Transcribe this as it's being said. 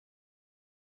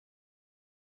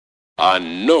I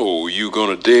know you're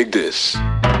gonna dig this.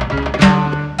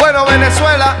 Bueno,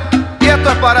 Venezuela, y esto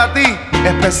es para ti,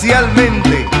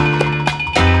 especialmente.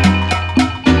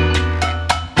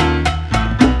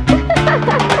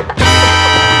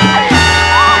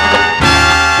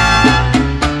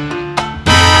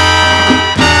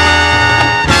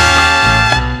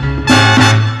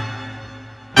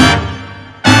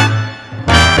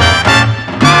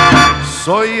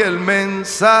 Soy el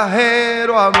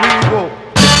mensajero amigo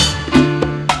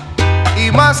y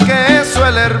más que eso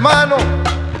el hermano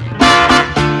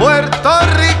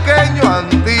puertorriqueño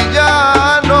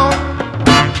antillano,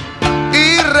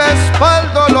 y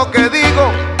respaldo lo que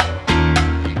digo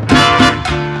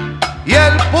y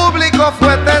el público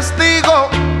fue testigo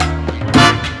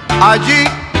allí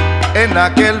en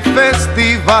aquel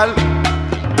festival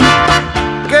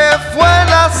que fue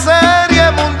la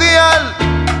serie mundial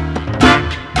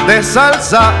de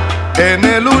salsa en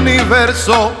el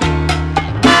universo.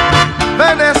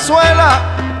 Venezuela,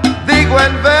 digo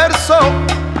el verso,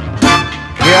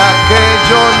 que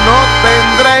aquello no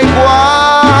tendrá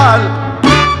igual.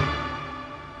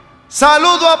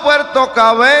 Saludo a Puerto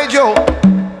Cabello,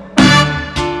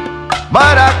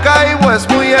 Maracaibo es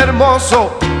muy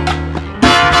hermoso,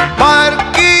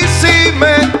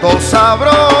 Barquisimeto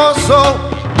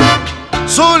sabroso,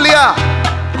 Zulia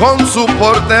con su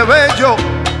porte bello,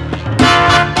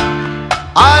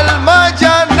 Alma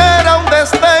Llanera un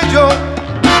destello,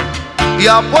 y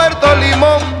a Puerto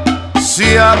Limón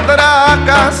si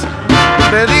atracas,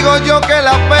 te digo yo que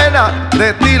la pena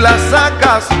de ti la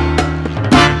sacas.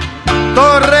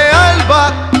 Torre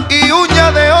Alba y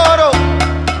Uña de Oro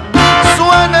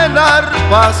suenen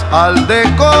arpas al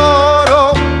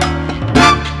decoro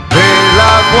de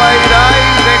La Guaira y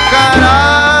de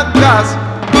Caracas.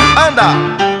 Anda.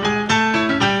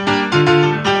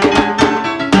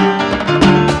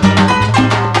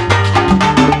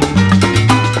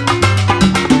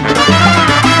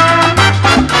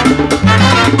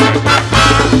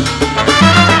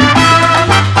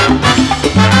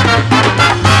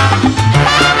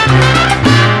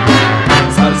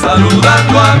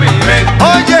 Saludando a mi gente.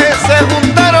 Oye, se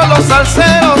juntaron los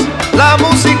salseros, la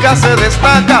música se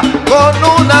destaca con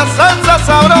una salsa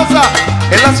sabrosa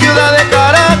en la ciudad de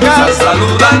Caracas.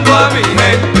 Saludando a mi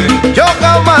gente. Yo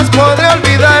jamás podré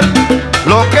olvidar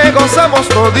lo que gozamos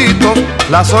toditos,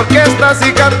 las orquestas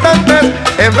y cantantes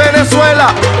en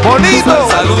Venezuela. Bonito.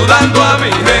 Saludando a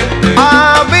mi gente.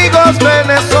 Amigos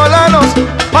venezolanos,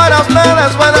 para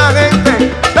ustedes buena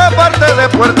gente. De parte de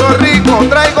Puerto Rico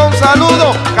traigo un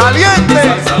saludo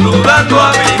caliente. Saludando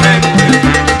a mi gente.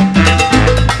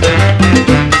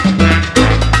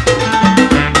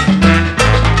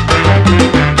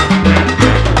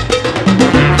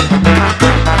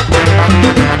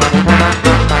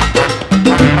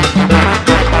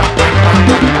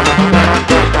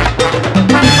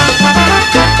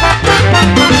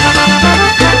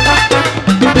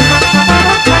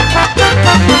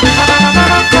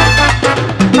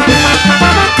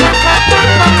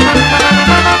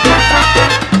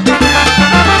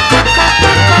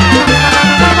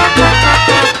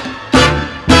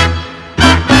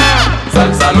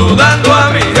 Saludando a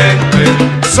mi gente.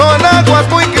 Son aguas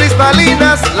muy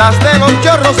cristalinas, las de los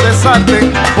chorros de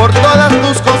Sante. Por todas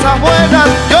tus cosas buenas,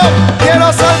 yo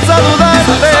quiero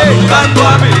saludarte. Saludando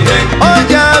a mi gente.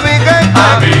 Oye, a mi gente,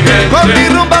 a mi gente, con mi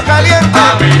rumba caliente,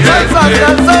 a mi gente,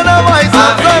 salsa nueva y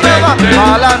salsa nueva,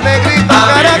 para las negritas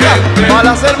Caracas, para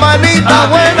las hermanitas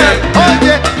buenas.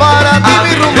 Oye, para ti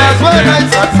mi rumba suena y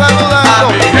saludando. A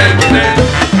mi gente.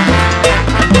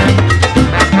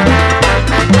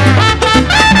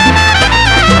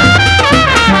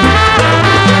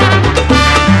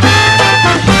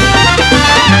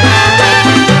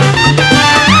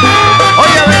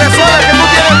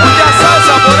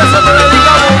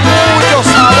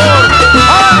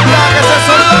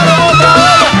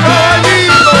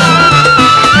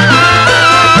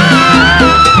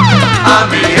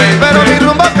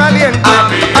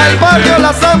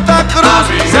 La Santa Cruz,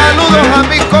 saludos a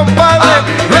mis compadres,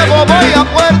 luego voy a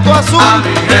Puerto Azul,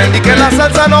 y que la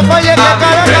salsa no falle, que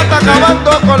Caracas está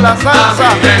acabando con la salsa,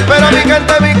 pero mi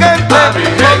gente, con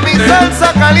mi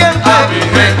salsa caliente,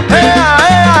 ea,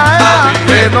 ea, ea,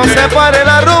 que no se pare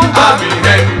la rumba.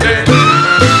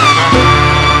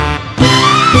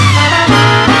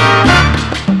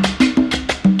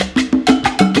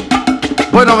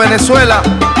 Bueno, Venezuela,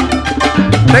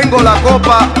 tengo la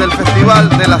copa del Festival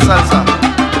de la Salsa,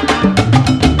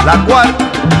 la cual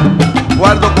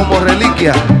guardo como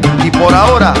reliquia, y por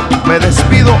ahora me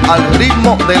despido al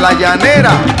ritmo de la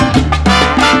llanera.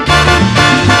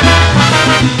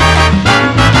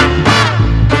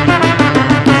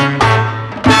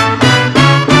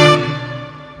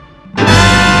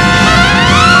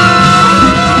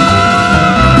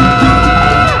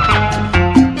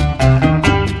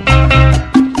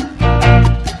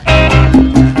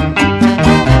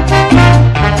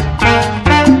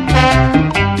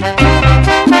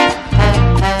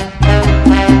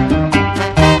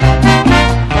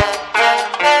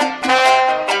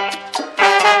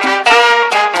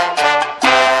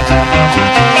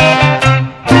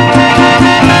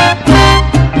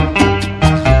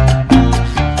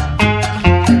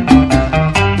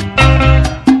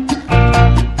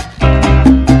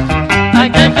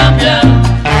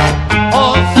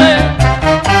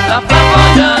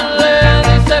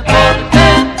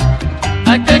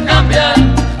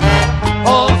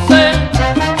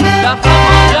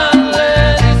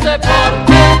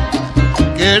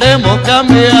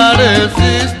 Cambiar el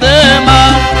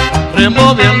sistema,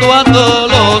 removiendo a todos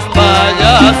los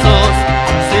payasos.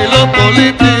 Si los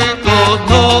políticos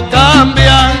no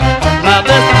cambian, la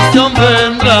destrucción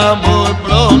vendrá muy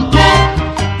pronto.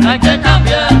 Hay que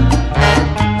cambiar,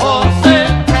 José,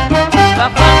 la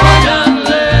flamboyán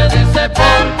le dice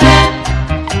por qué.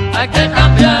 Hay que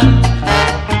cambiar,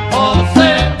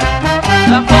 José,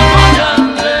 la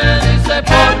flamboyán le dice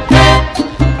por qué.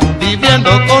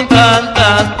 Viviendo con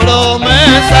tantas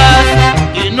promesas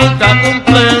y nunca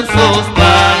cumplen sus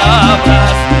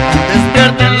palabras.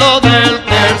 Despierten lo del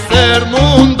tercer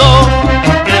mundo,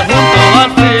 que juntos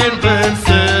al fin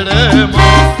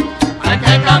venceremos. Hay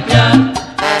que cambiar,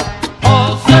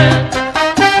 José,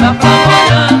 la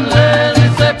flamboyán le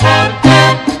dice por qué.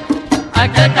 Hay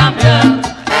que cambiar,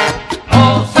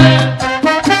 José,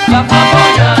 la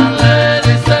flamboyán le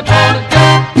dice por qué.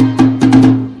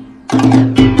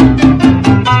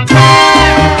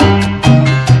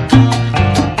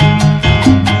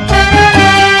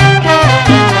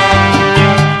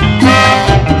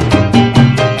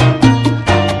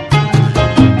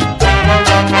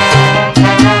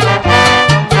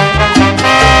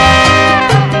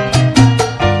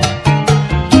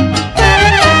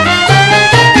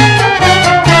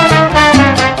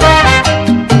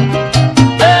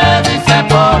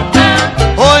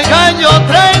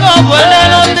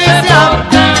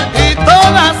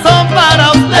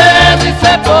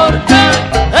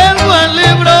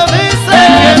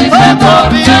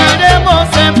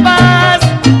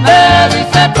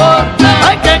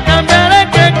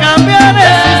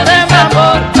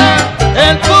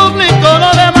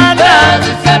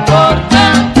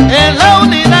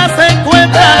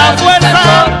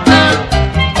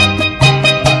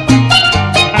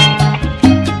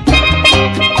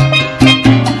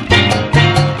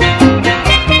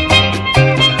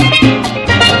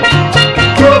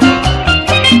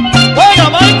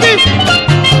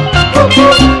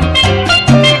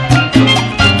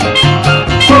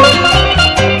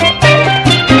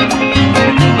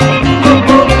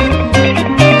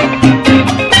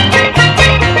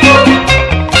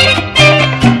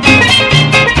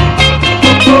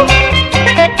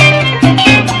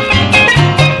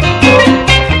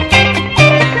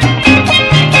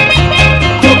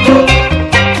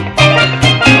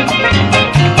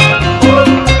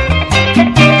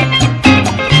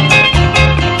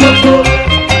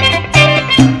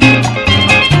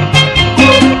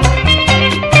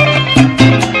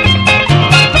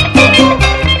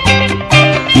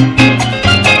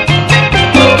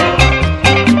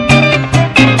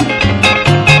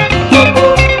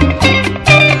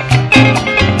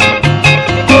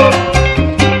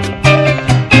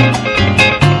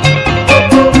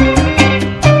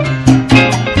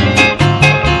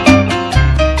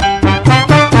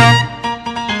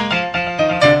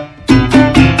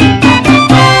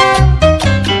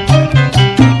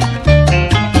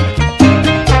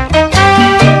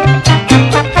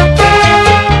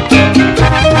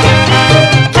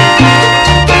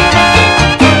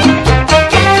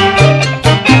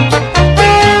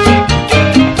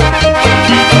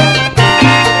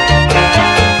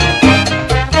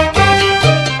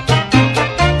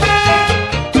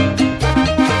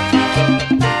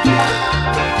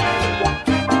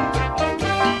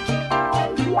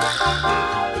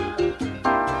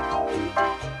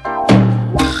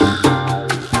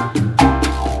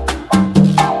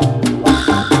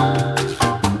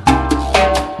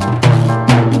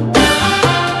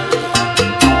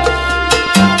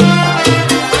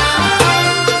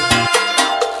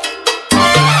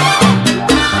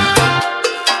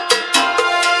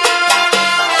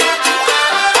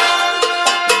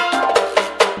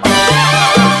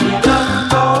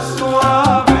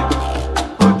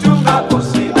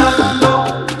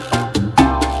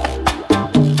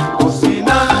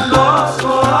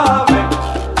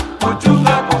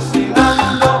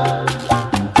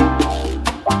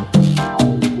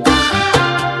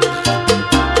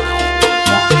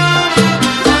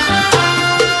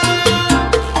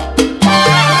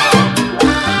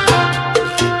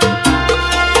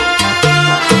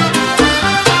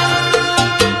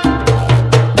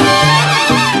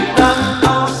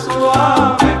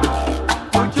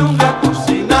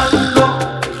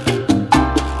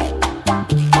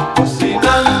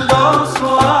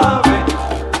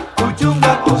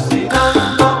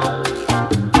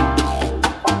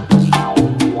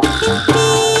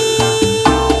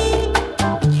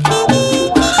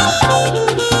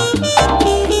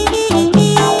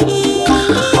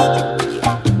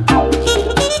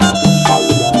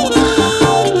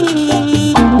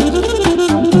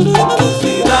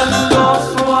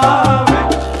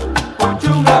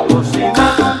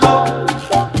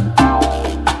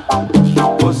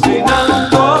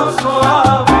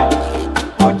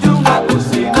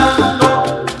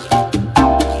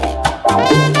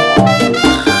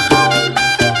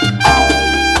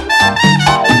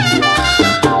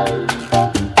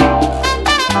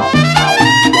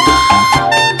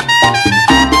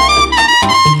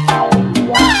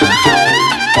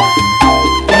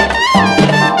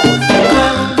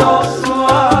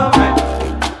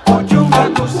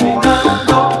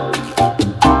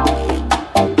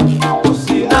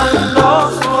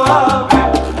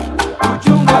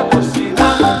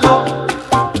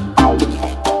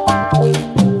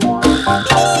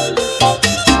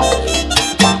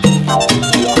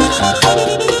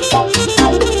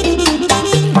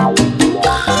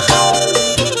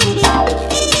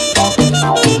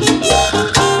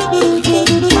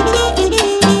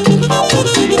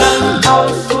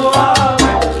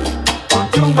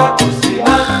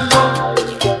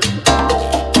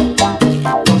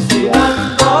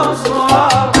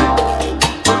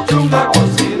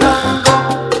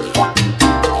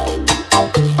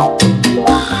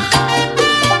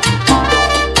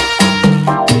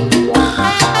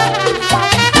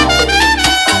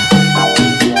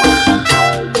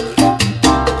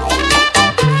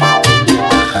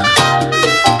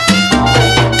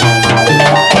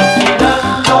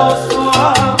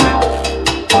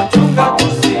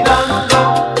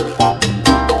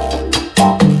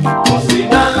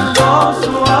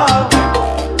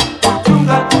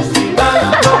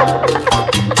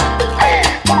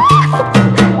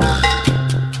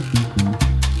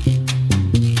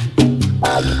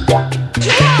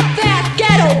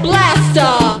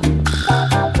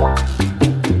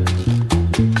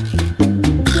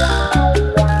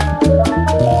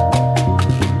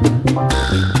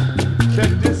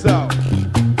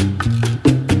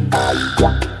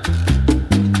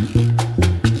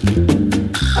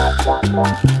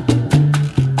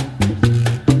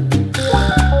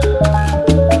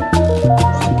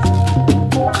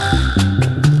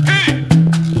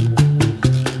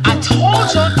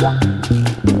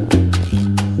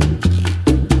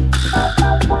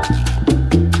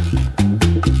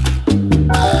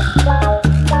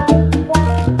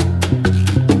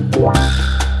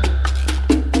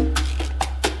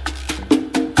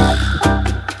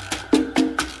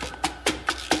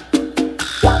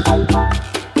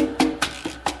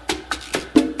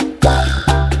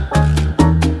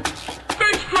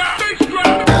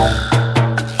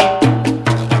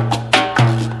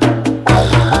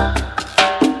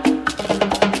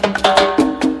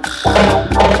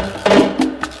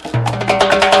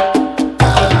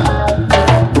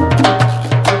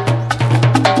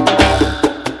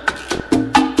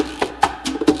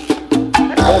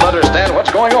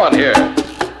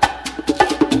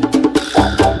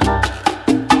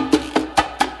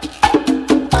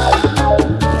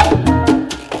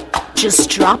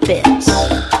 Just drop it.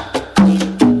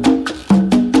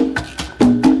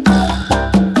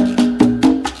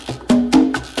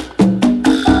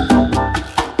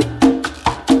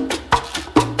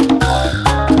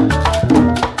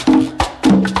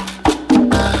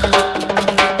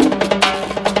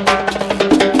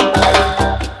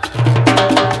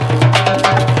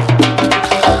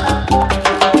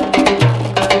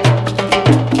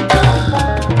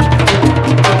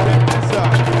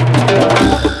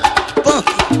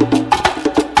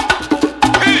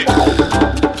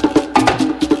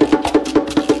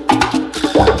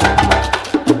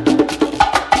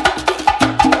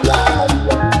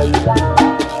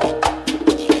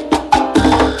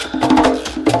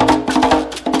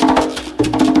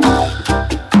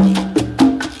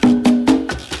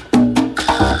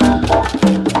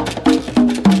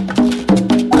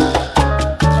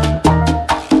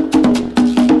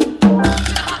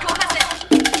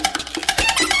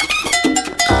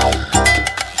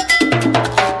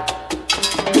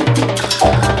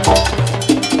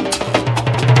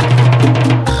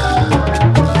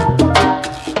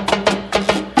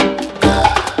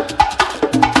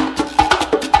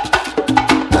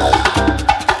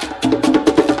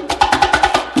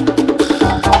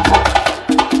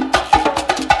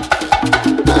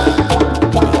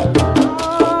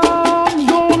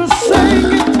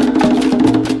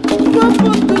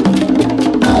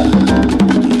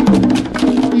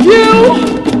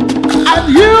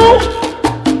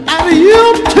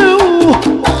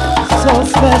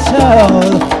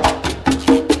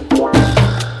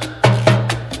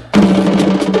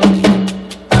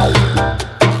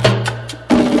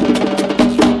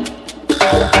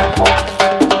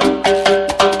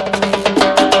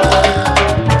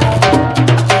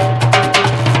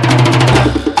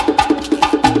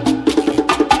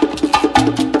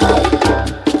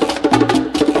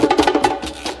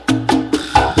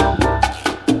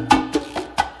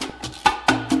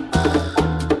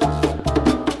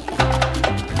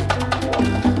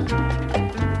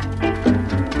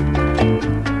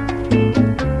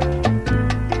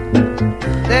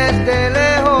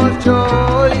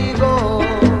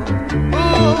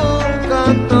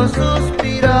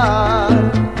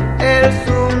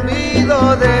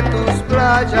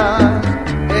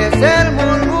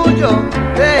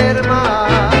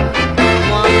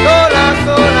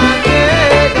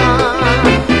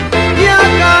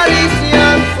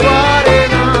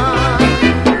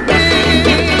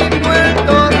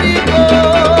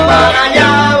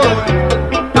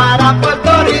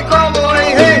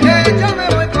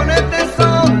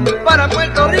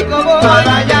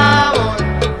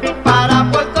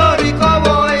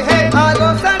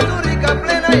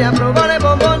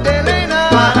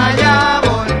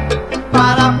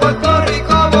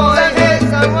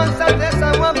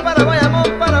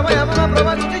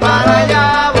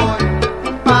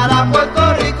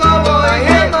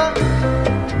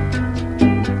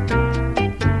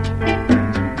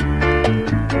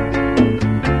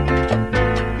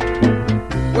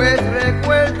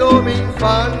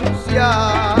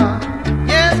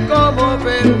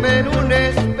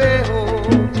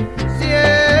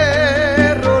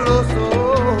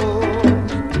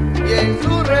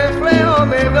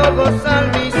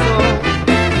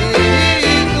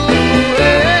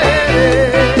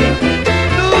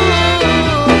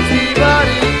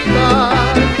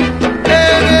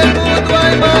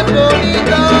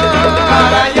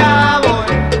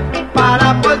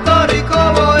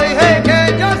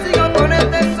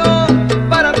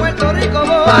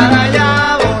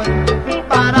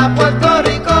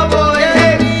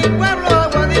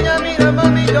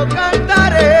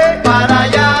 Para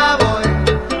allá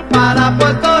voy, para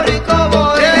Puerto Rico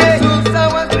voy.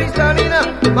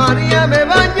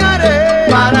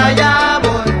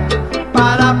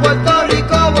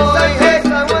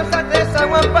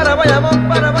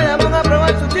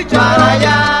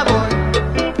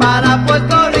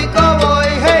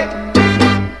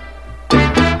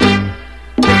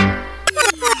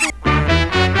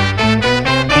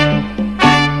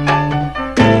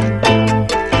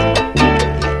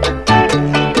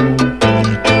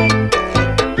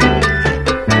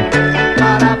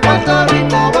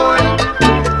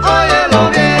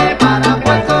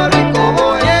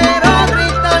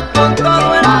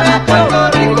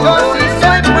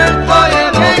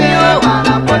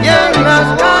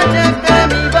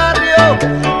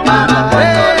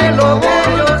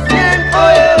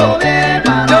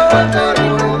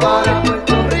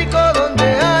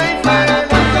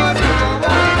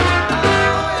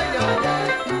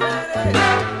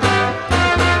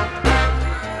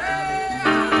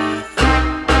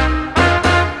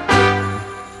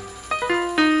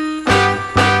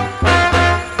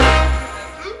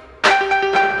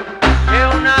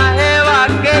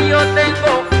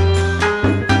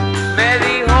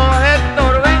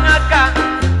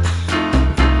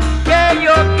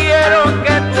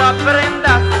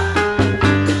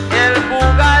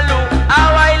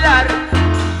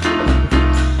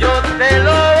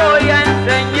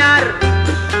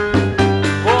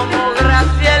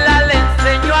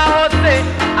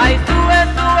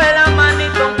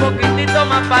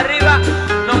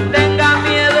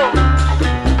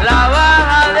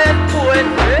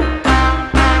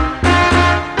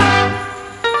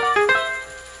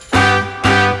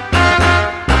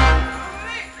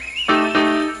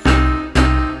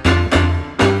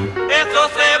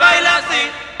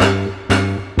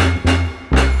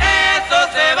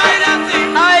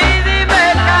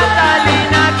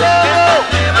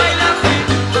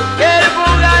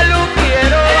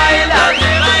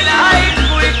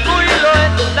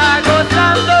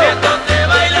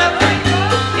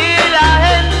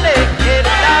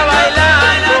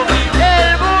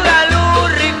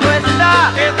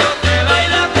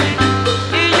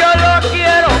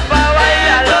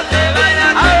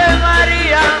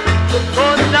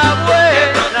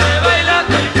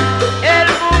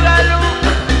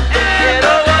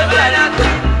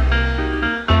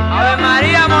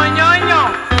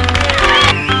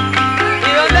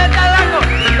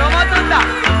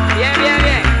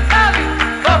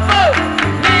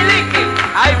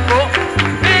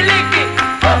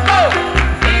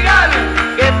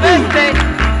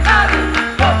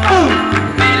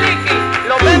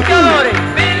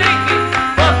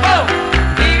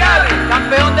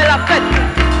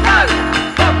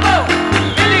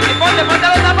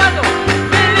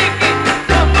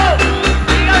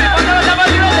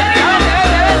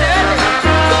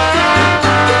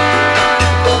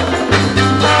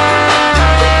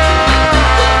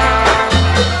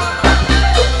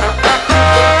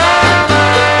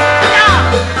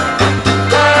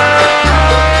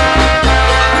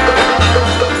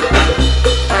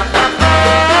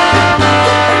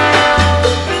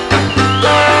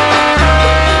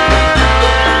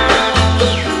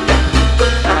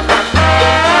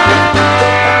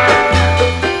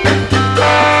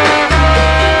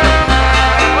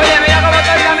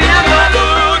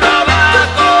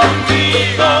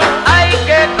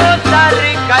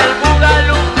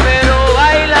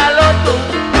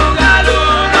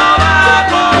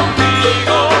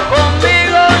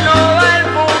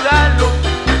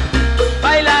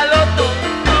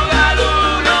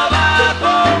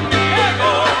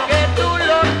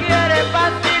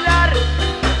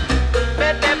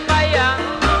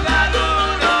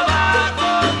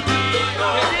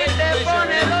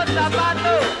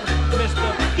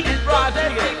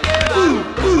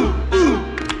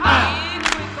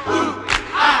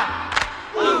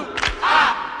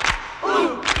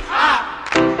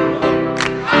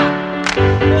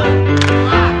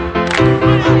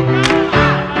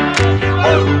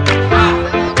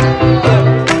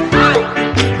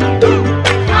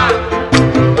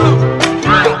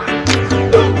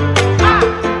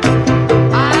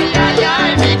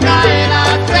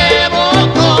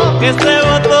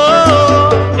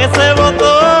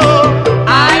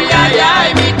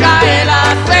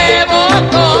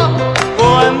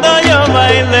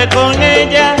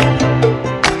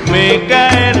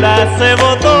 se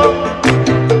botó.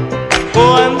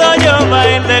 Cuando yo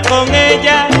bailé con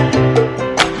ella,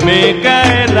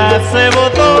 Micaela se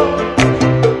botó.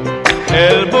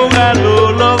 El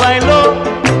Boogaloo lo bailó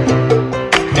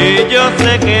y yo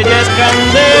sé que ella es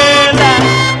candela.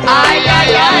 Ay,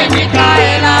 ay, ay,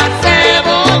 Micaela se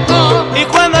botó. Y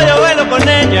cuando yo bailo con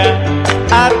ella,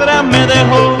 atrás me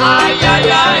dejó. Ay, ay,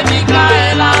 ay,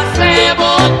 Micaela se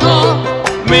botó.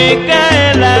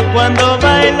 Micaela cuando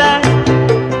baila,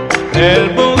 el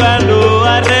Boogaloo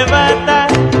arrebata.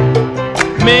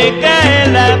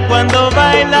 Micaela cuando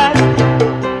baila,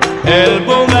 el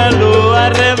Boogaloo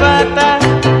arrebata.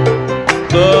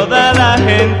 Toda la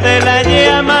gente la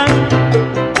llama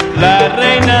la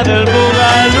reina del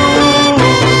Boogaloo.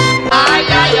 Ay,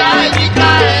 ay, ay,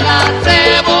 Micaela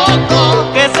se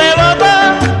botó. Que se botó,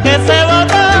 que se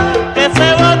botó, que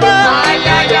se botó. Ay,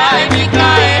 ay, ay,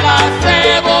 Micaela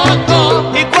se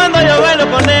botó. Y cuando yo bailo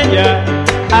con ella,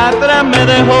 atrás me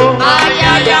dejó. Ay,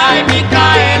 ay, ay,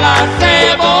 Micaela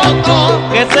se botó.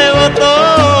 Que se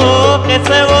botó, que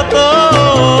se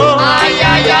botó. Ay,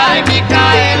 ay, ay,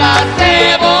 Micaela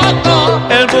se botó.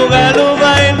 El Boogaloo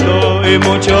bailó y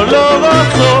mucho lo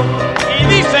gozó. Y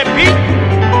dice pi.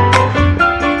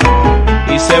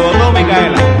 Y se botó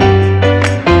Micaela.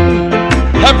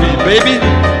 Heavy, baby.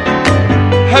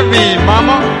 Heavy,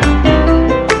 mama.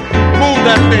 Move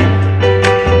that thing.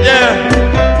 Yeah,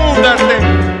 move that thing.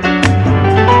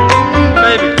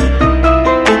 Baby.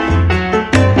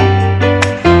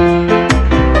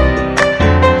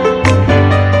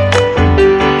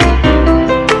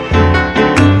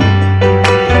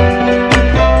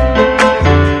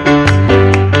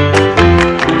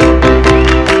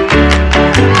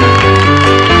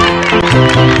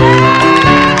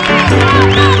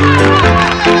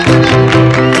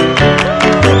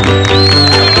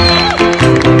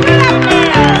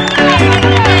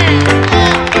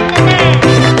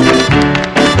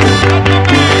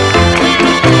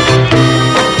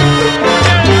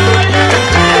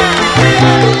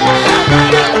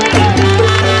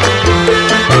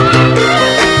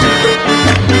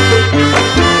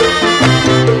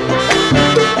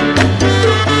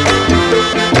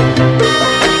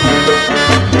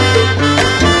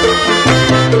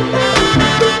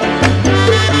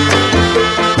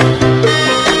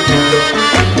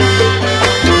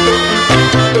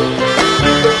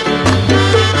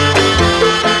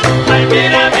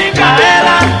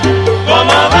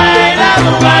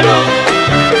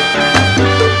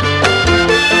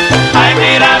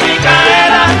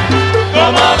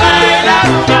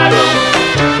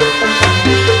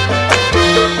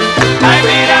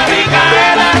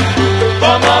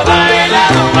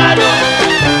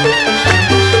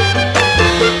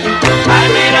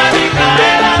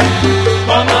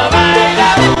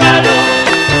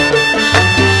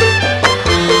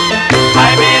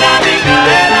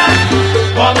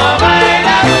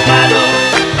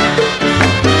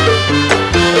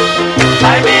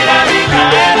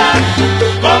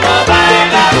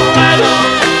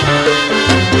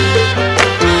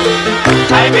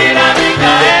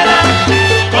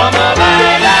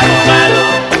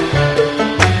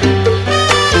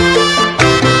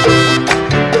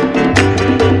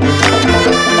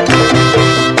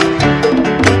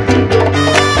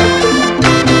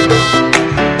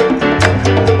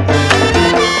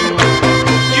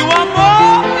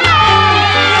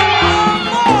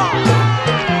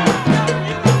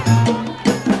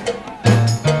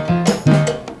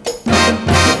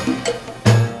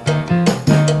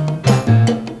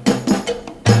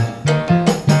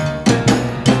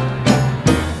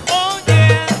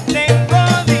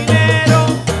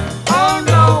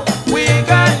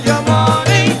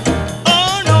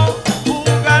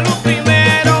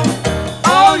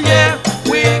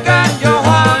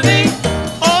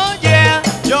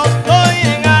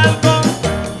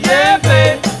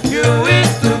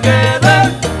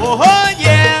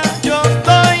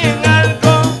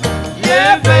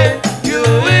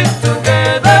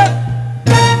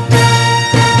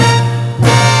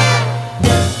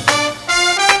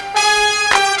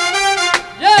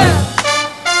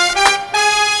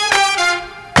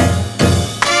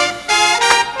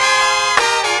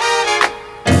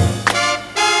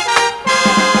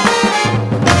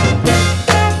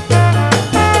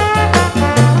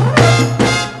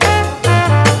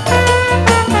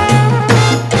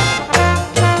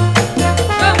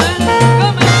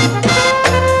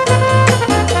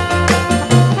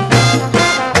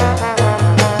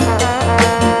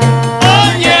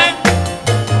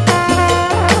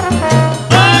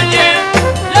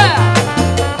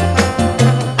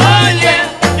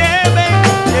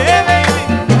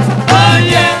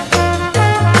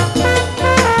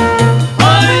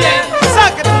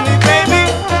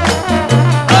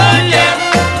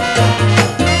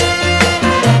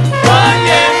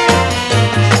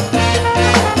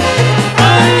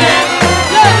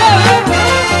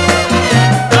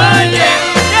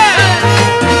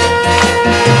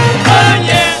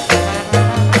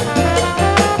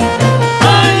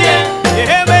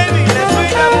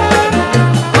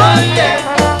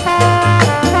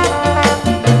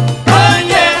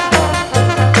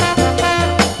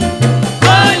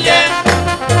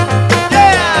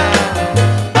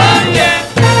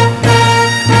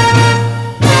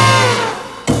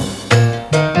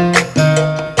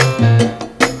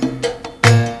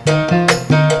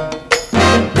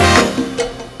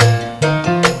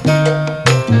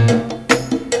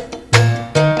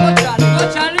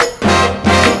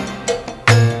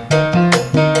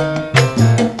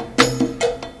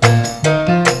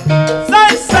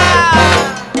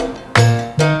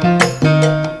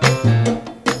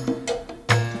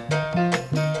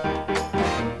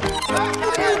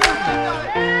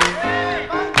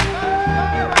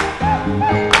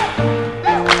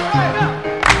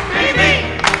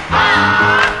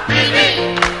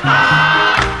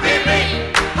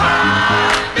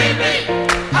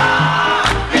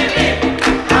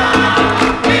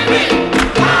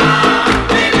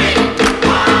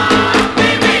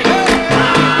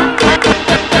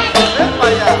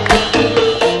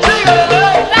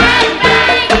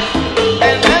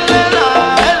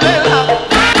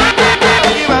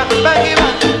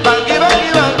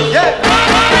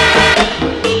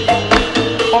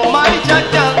 Bang,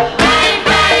 bang.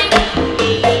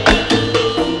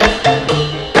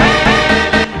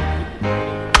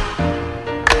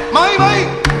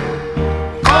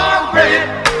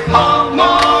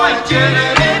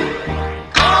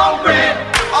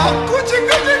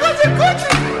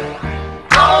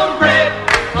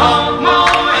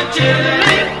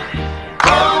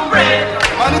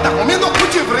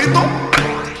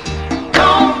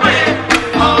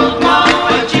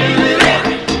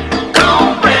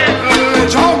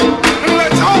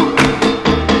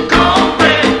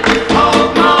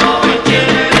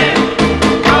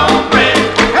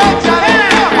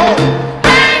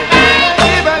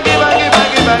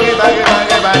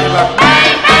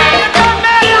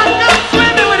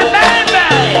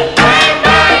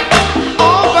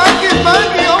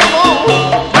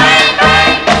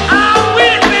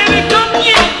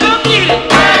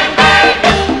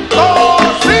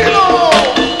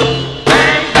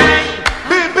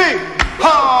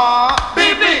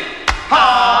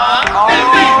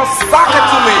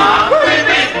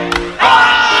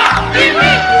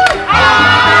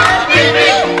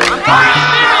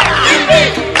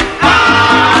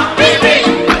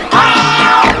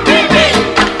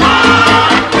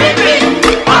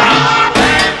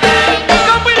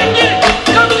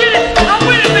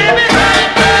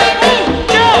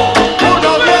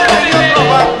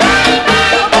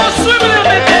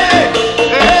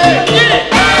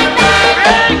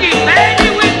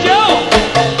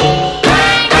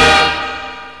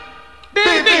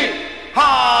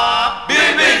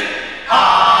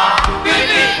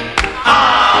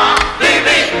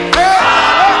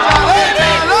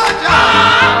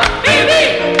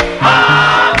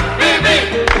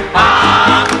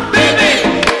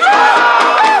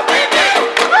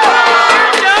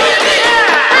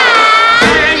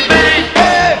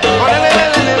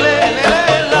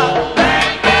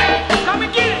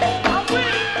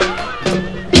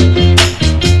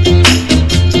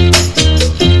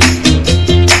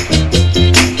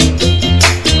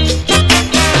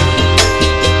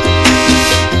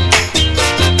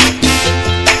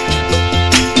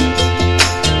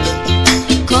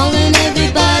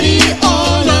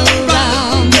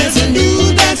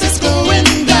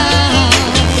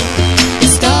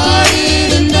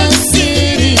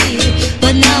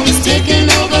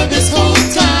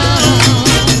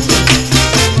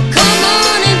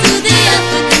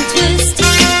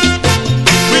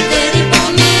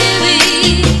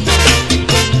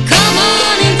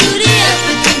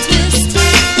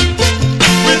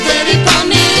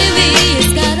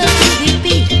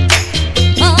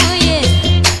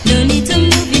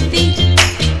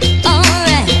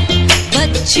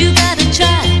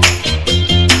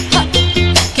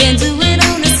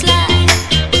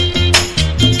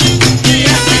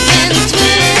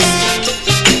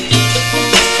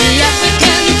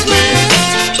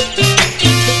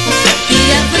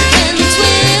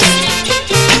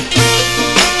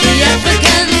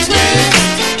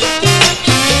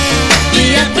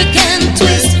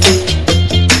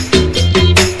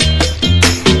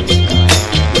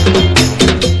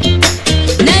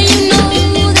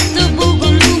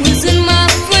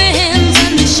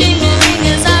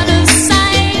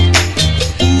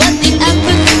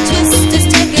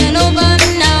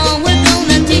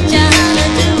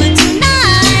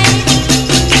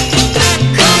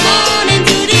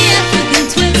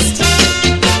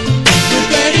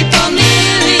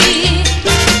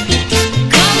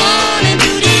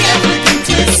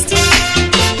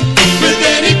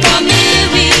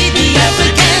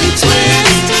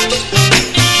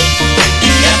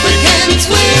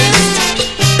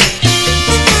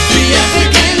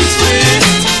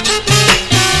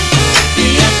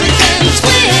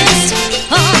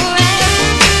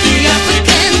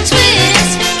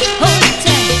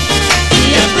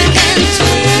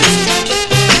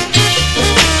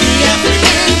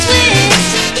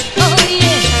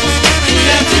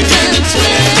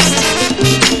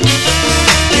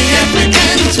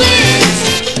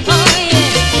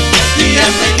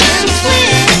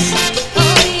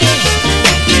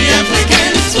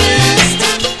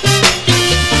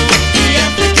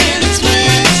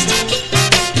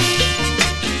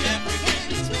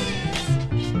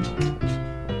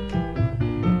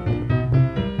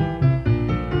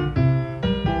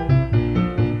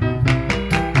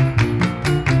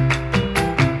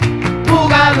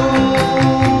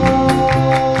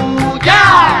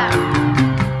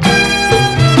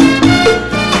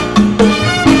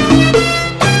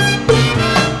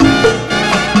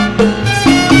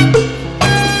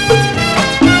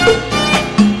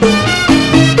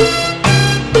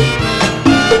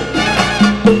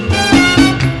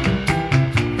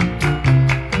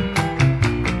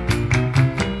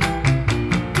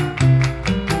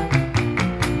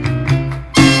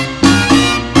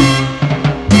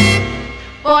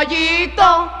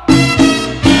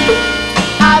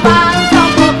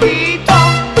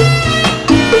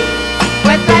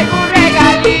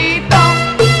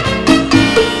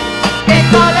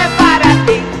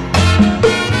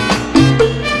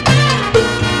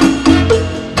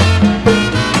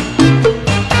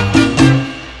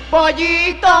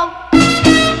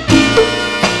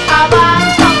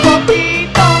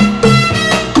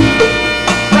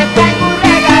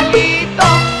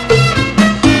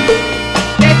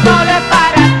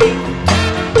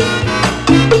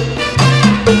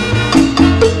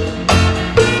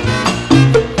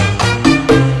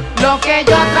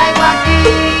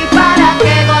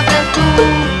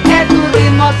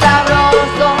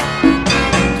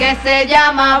 se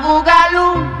llama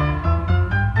Boogaloo.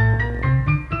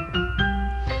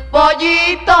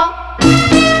 Pollito,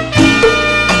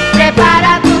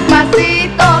 prepara tus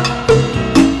pasitos,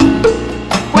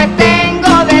 pues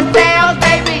tengo deseos,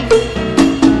 baby,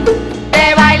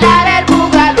 de bailar el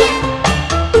Boogaloo.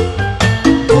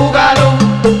 Boogaloo,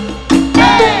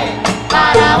 hey,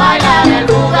 para bailar el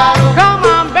Boogaloo. Come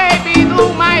on, baby,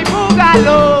 do my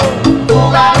Boogaloo.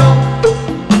 Boogaloo,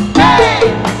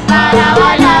 hey, para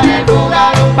bailar el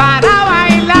Boogaloo. Para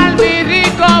bailar mi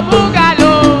rico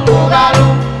Boogaloo.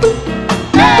 Boogaloo,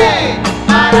 hey,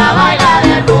 para bailar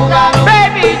el Boogaloo.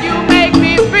 Baby, you make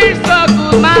me feel so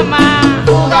good, mama.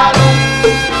 Boogaloo,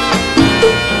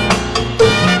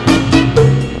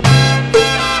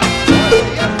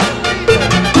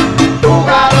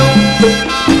 Boogaloo,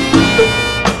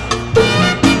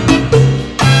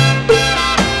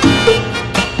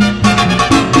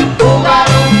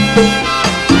 Boogaloo,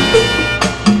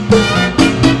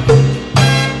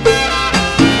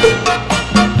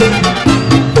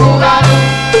 Boogaloo,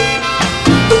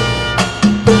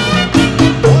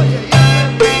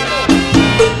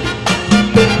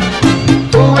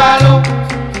 Boogaloo,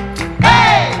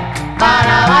 hey,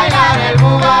 para bailar el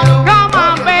Boogaloo. Come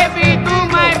on, baby, do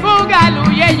my Boogaloo,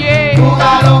 yeah, yeah.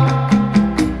 Boogaloo,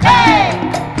 hey,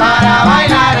 para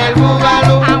bailar el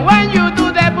Boogaloo. And when you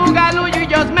do the Boogaloo, you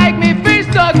just make me feel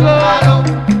so good. Boogaloo,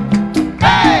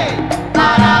 hey,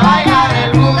 para bailar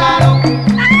el Boogaloo.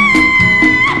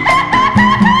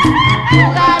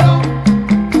 Boogaloo,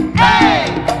 hey,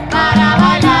 para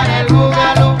bailar el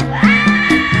Boogaloo.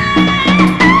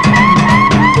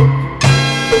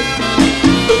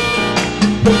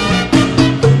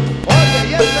 Oye,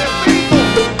 y ese pito.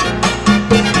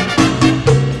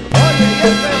 Oye, y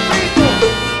ese pito.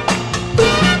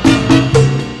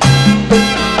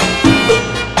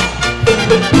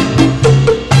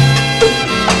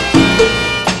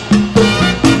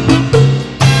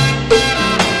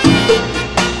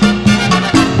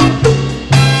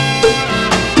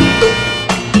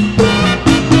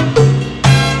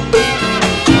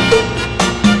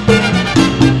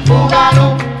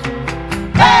 Boogaloo,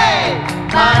 hey,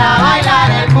 para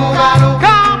bailar el Boogaloo.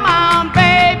 Come on,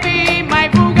 baby, my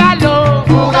Boogaloo.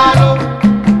 Boogaloo,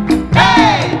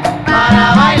 hey,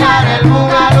 para bailar el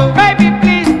Boogaloo. Baby,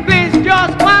 please, please,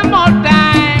 just one more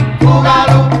time.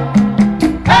 Boogaloo,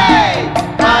 hey,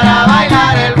 para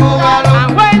bailar el Boogaloo.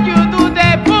 And when you do the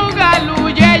Boogaloo,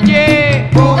 yeah, yeah.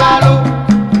 Boogaloo,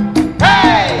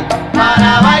 hey,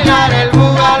 para bailar el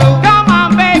Boogaloo. Come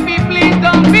on, baby, please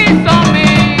don't be so mean.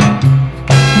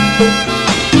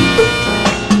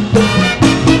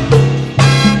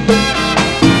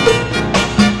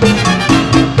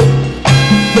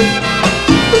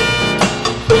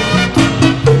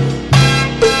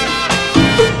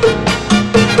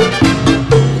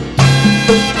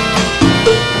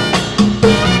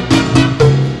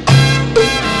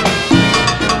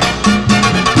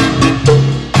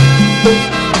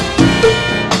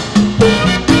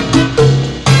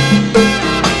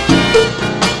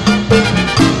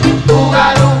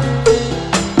 Boogaloo,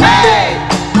 hey,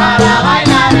 para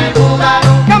bailar el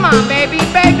Boogaloo. Come on, baby,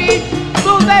 baby,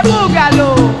 do the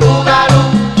Boogaloo. Boogaloo,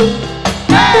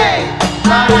 hey,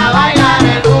 para bailar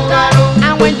el Boogaloo.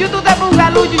 And when you do the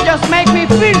Boogaloo, you just make me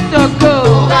feel so good.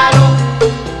 Boogaloo,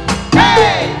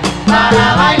 hey, para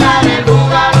bailar el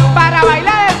Boogaloo. Para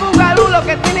bailar el Boogaloo, lo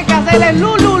que tienes que hacer es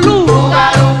lululú.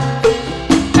 Boogaloo,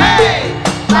 hey,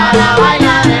 para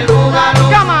bailar el Boogaloo.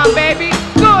 Come on, baby,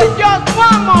 do it just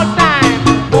one more time.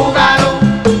 Boogaloo,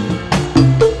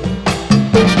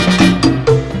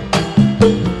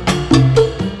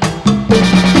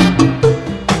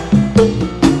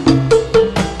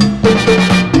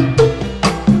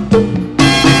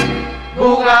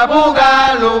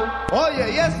 Boogaloo.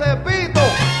 Oye, y ese pito.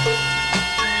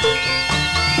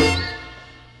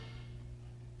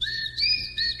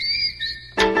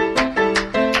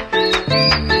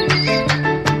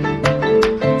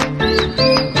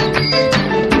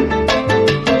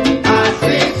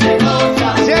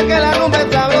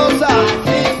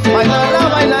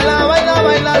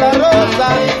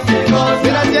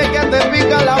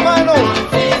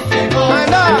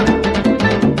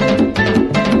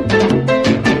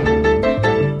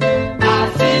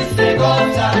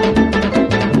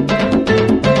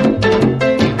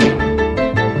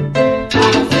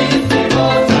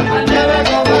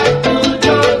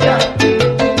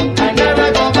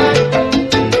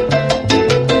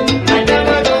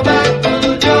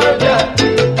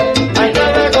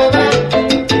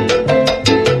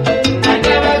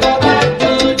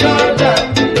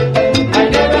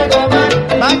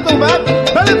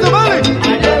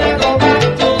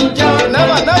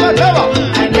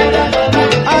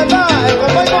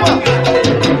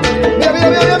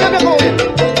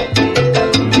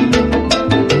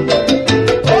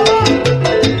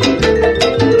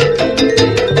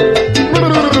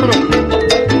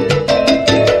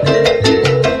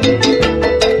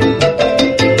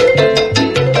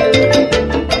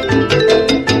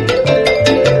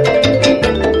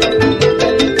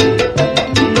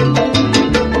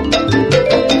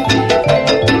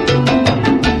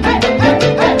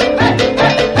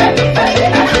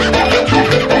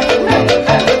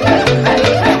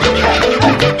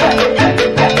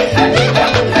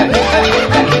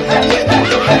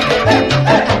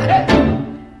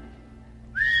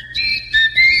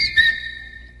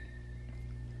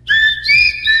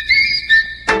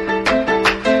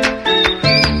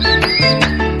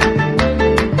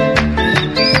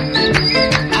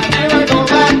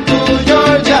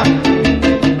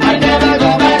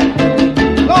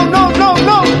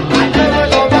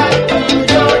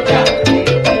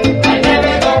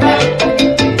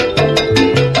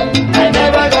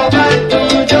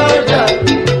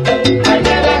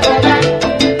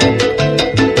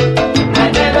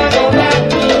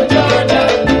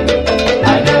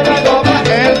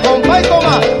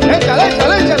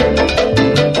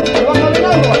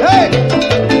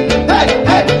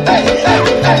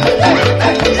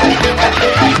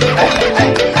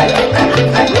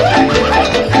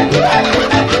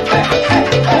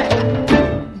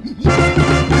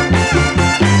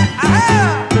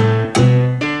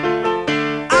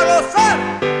 gozar.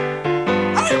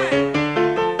 ¡Óyeme!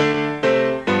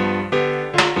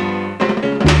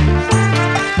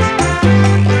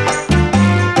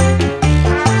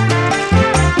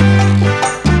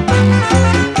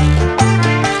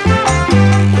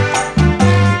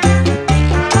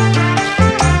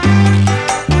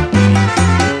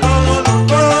 Todos los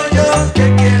pollos que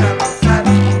quieran gozar,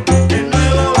 el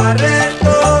nuevo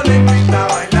Barreto le invita a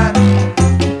bailar.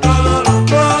 Todos los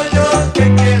pollos que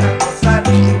quieran gozar,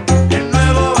 el nuevo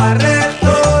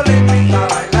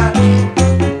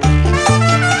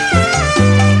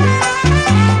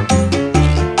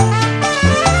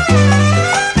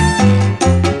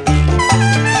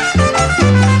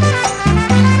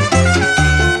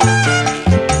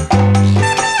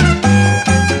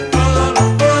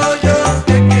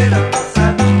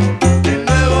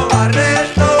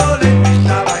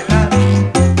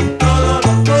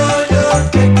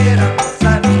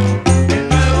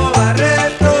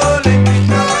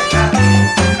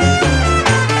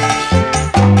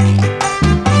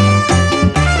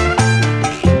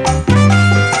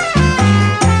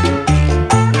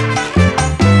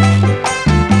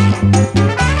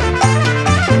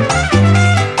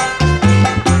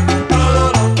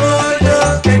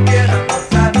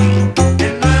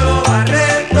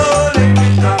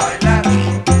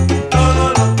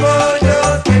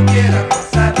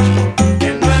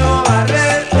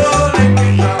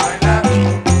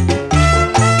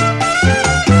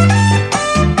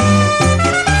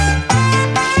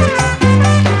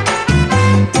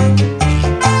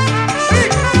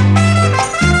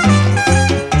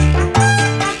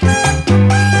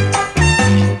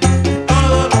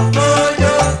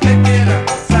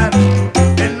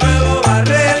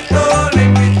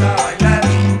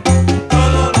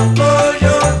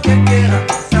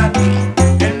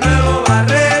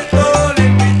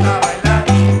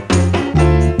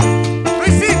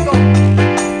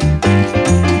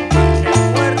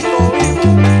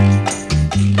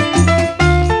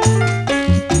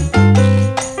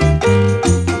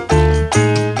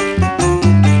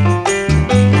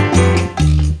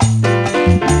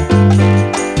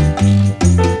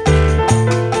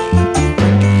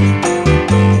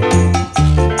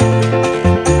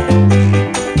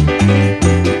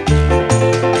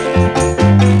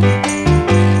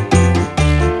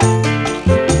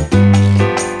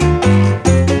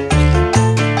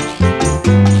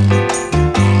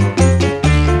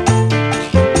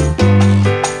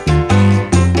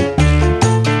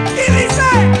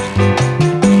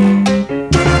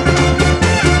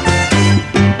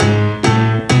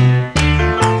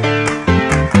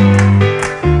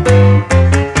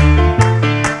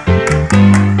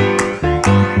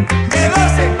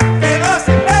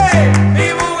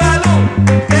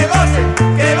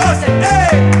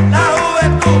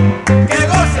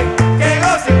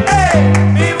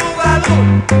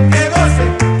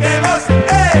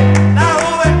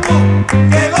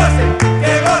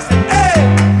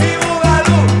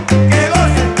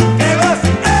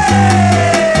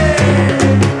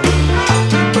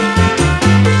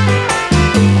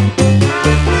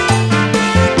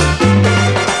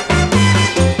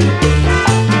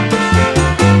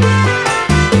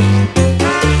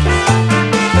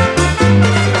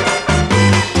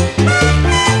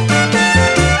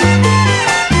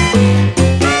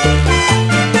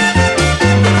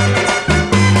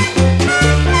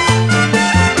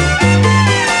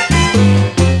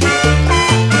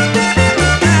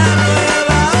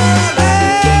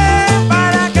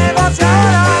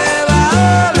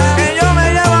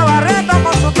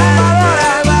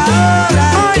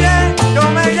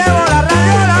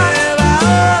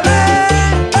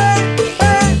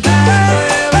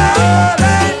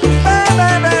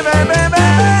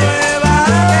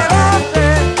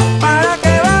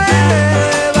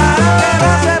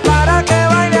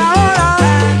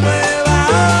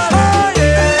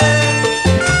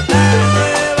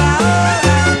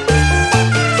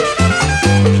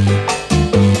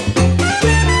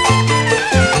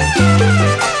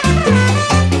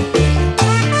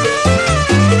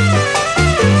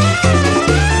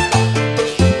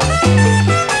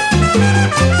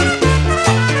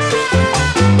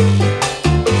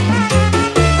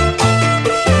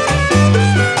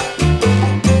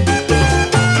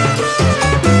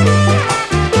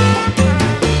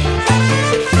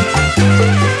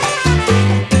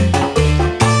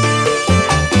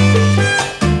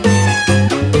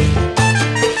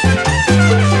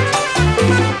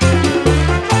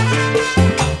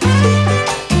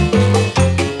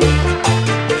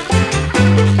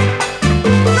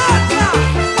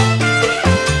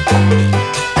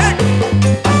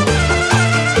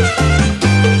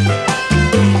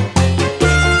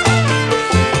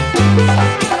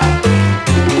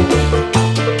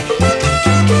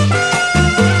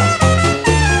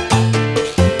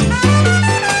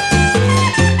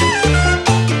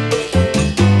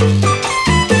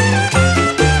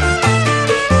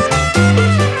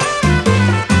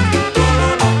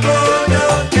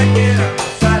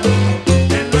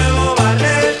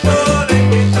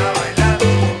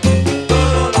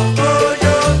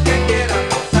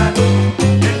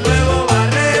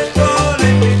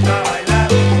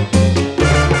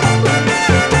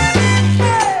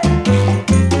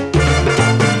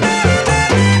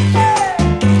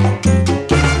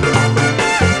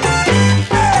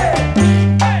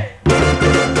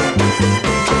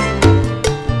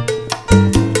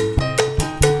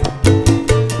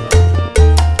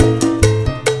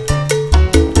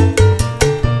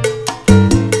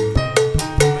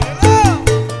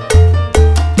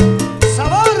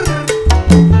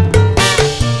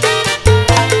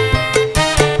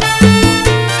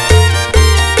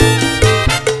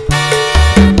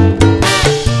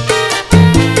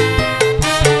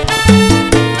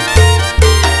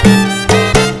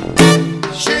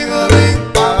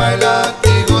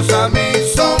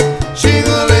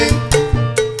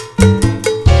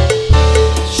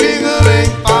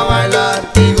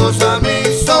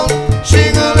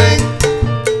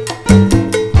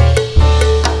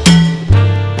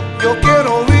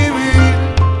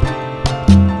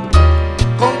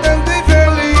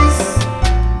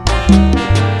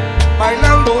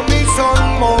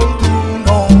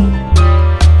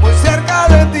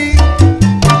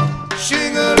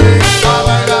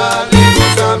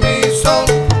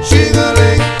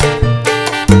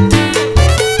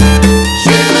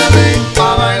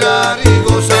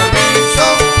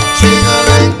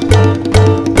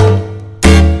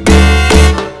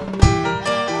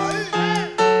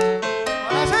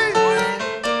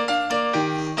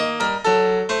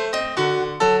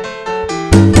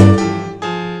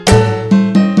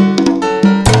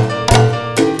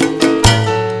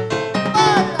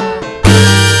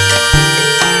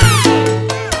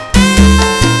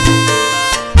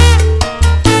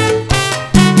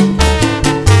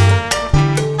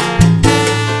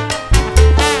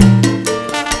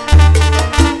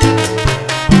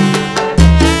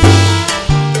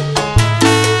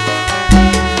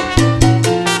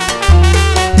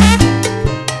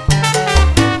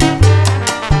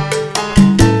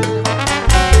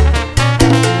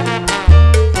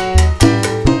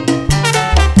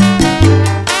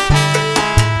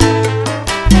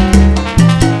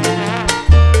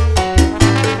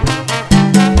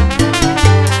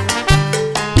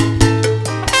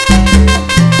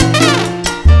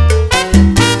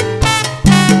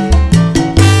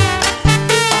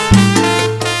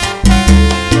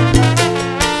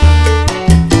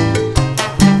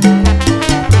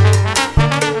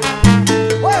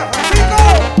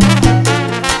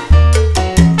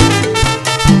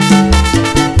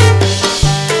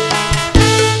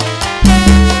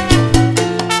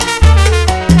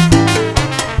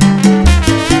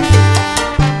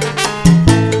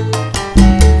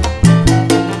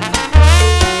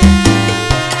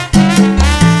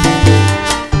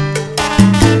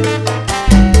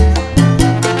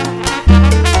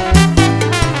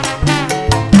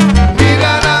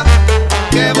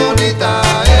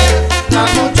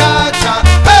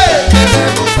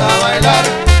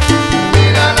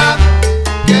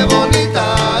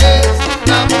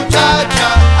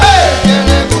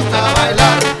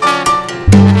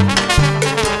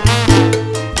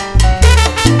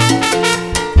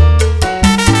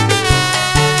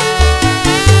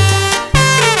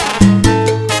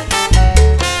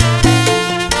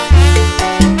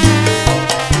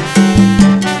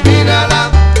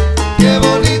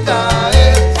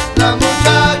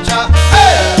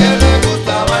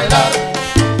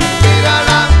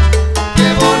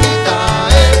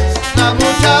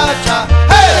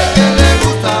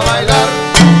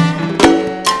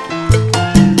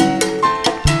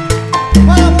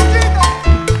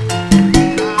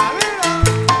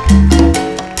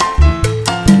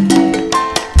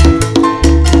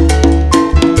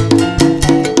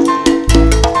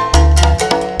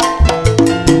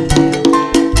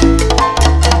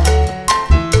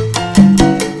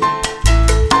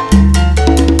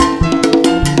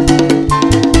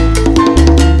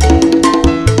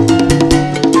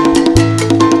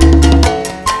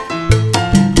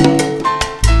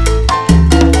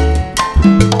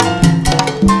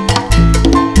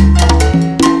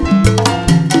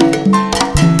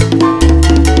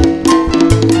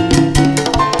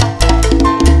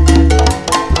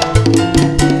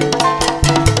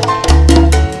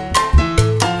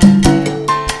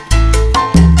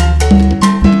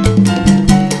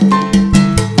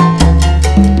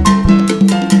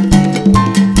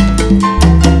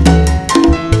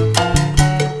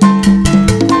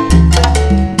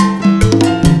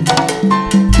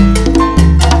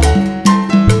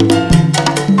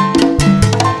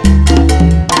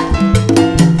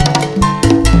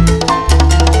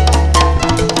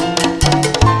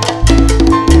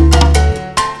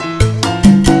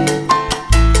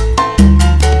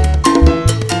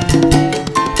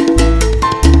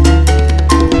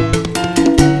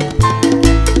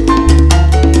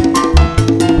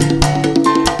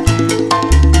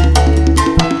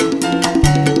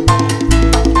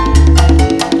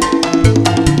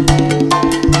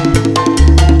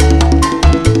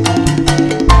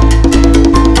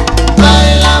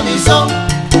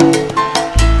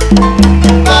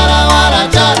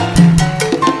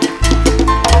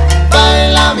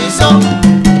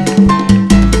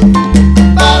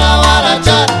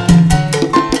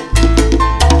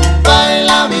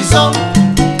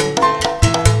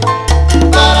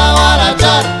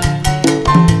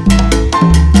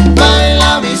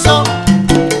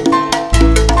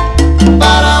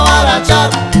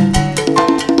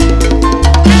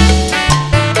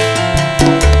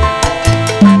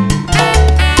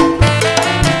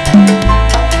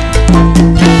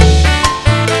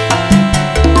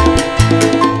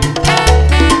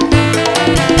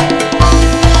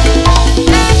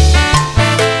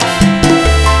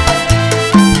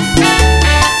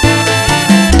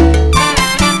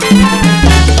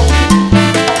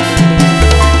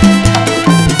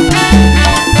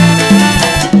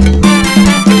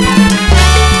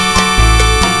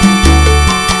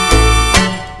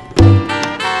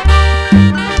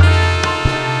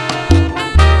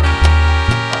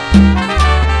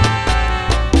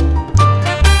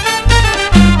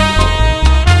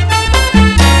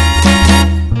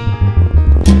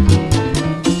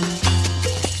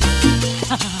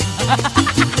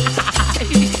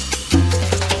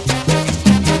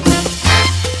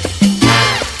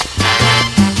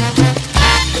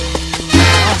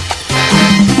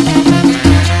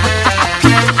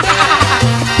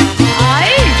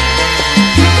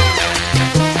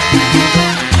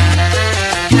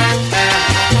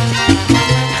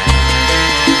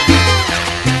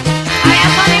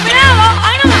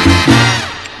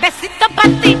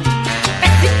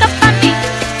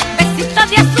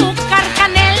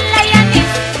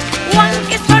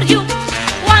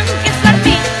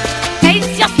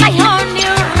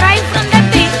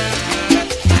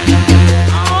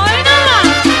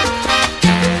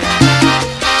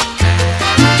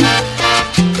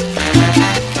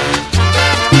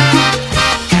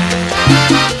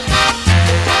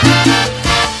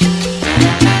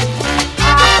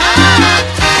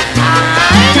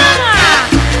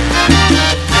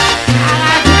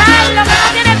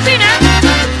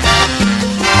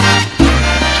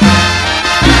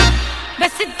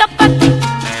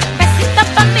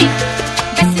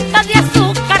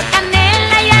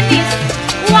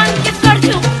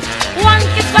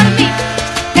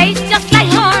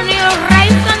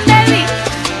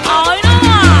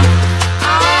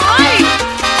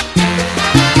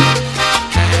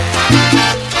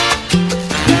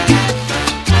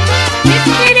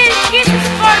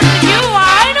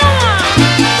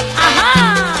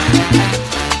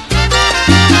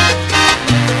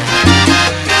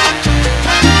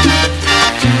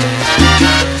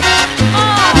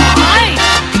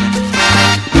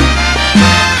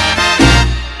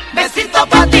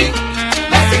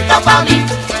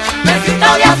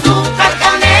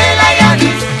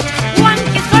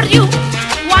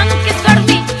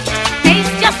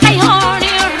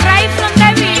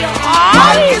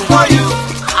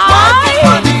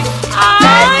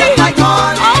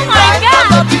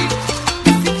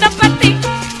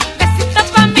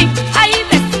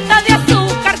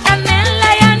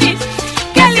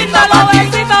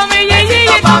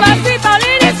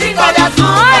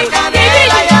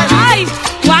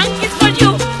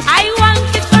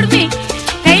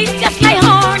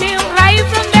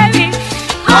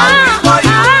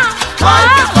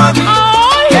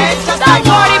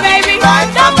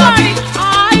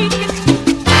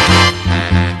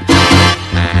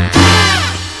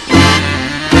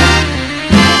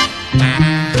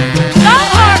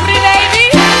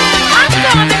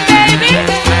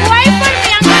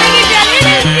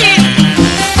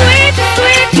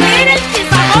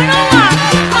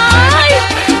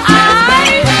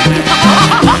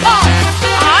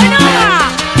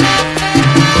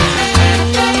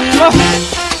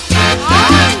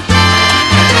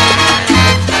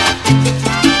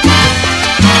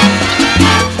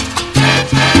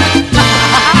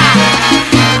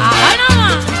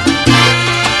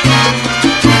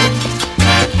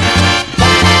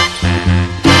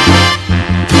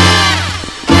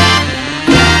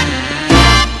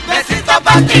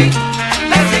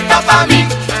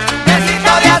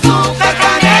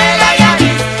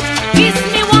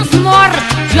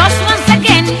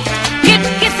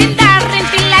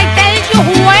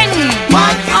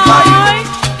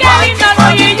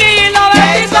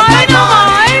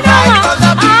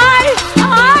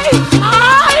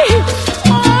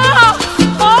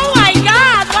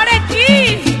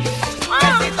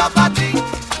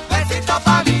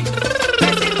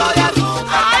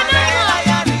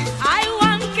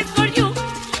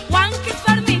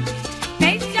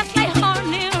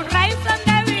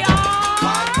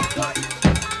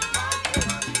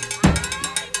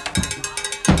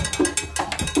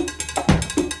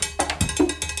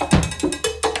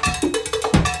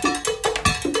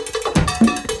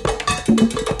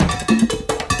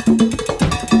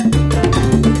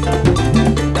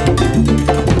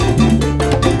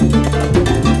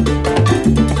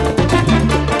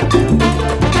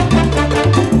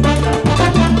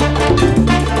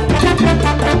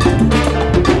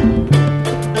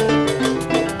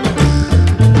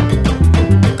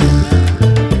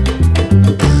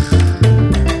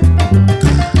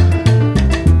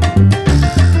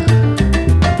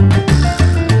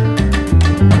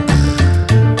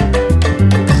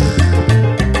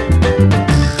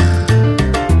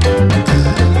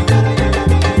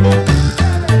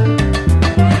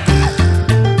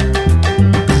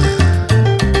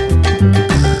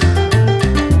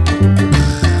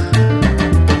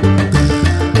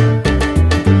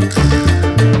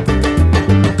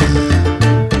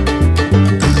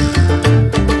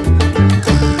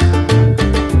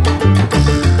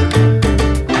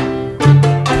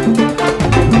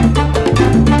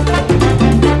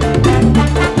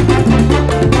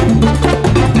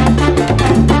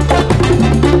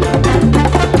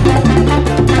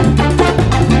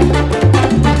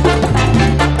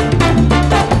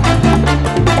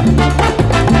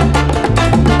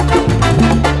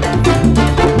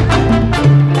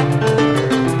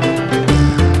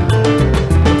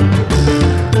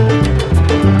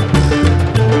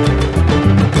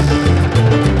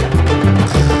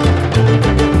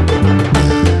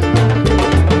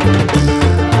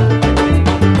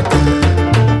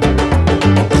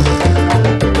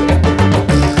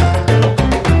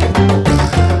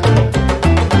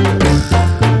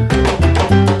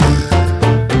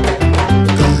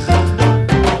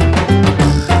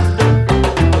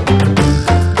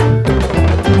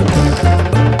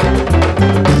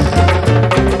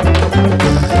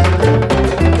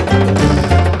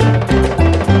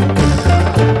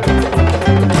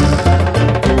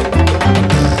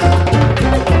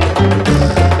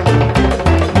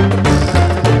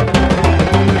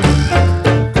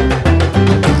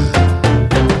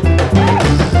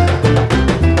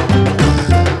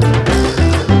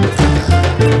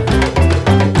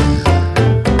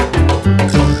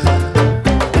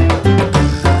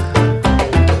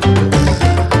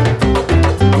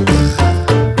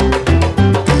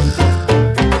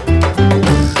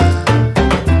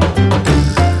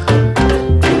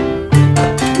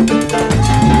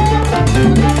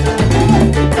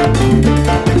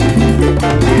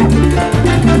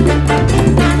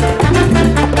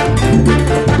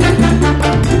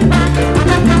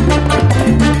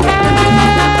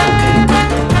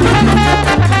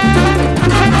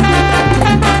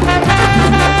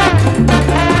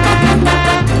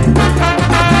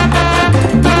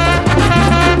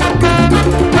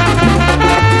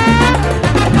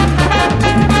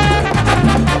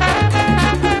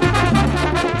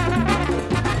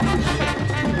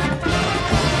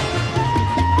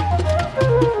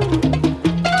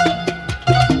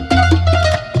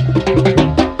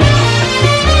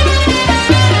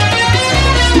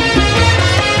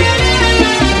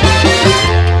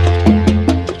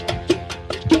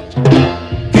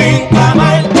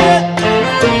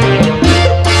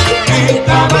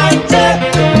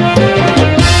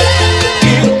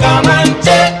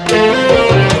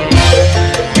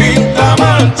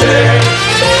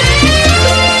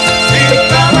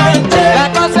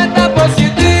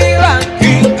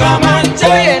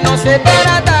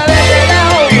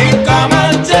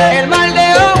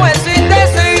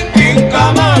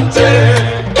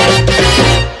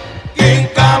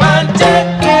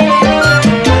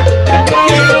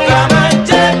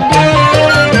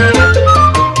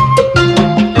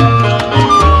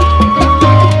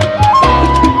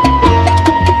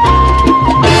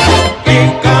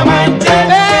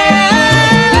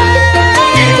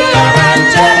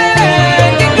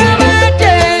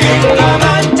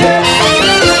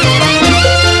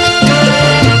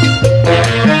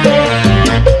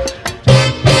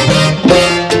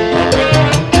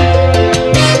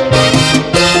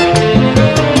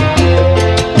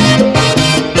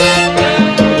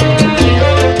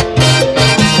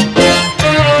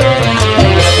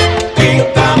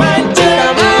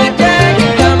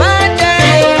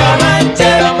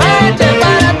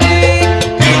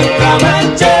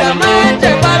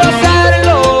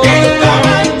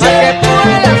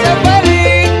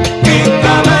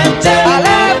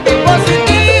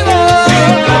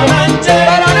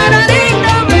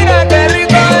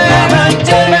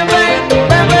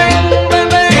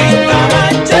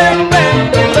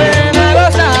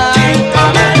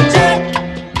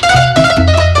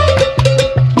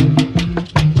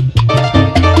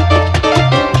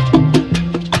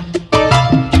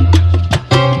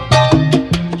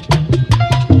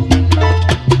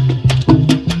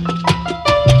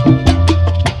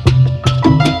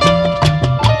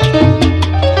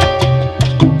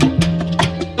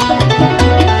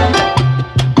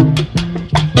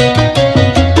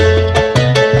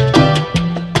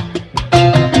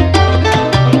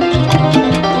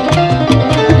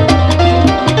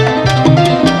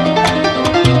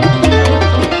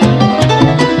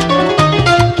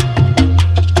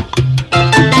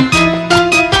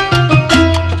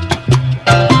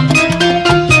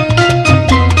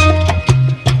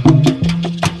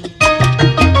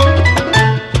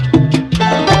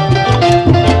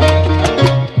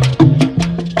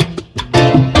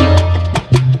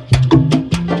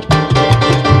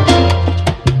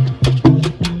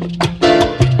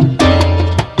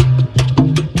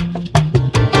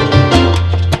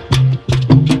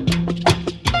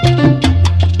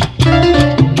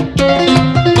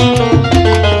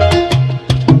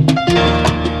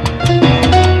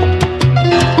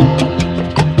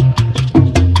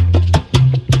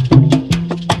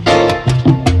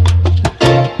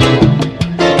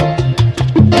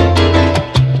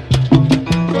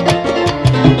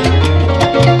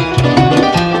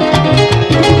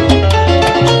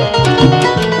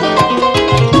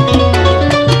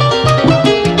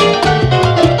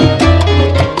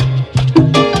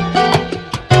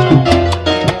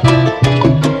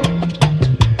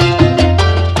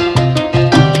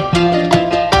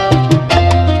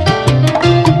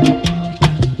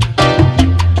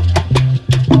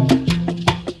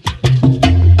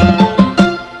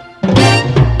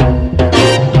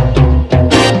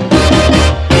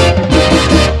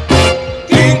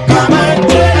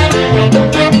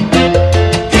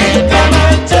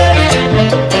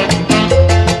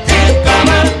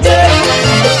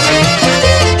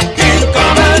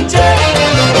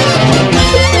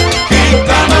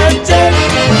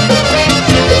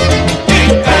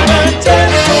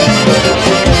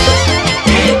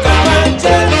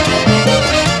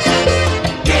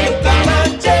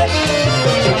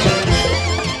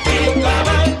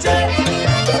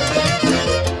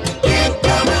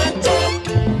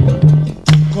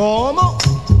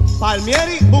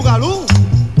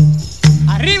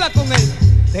Baila con él.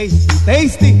 Tasty,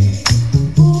 tasty.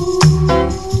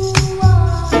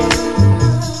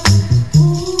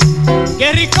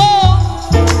 ¡Qué rico!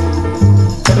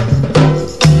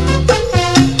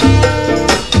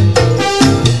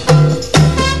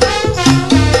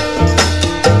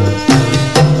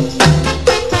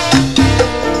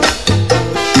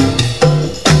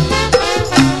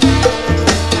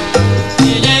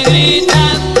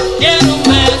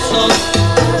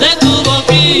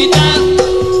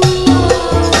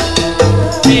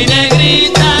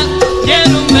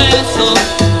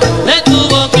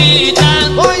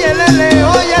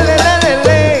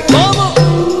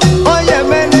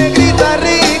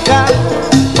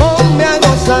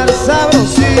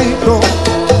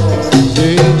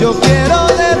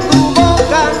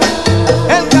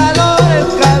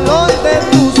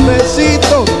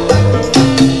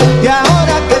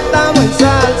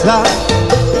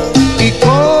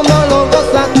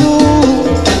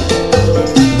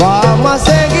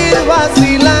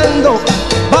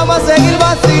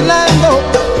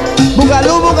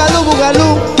 Boogaloo, boogaloo,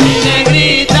 boogaloo. Mi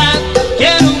negrita,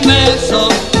 quiero un beso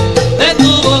de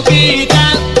tu boquita.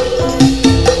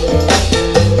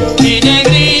 Mi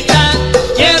negrita,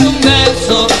 quiero un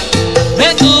beso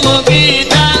de tu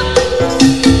boquita.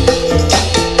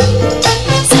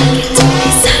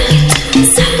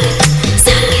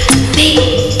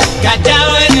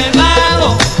 Cachao en el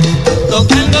bajo,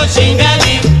 tocando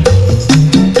chingalí.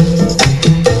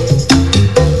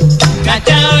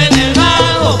 Cachao en el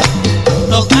bajo,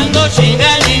 tocando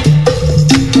chingalí.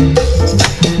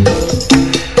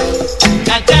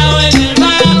 Cachao en el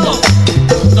bajo,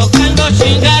 tocando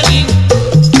chingalí.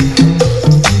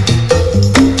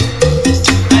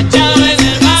 Cachao en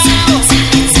el bajo, tocando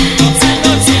chingalí.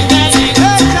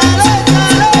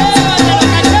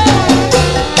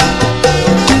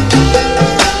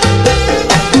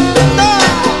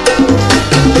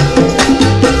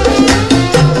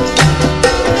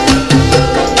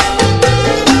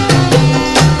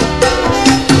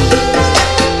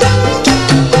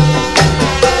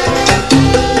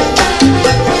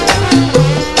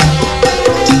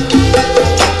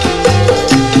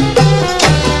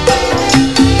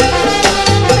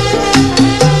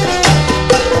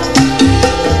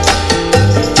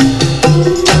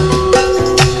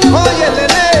 Oye,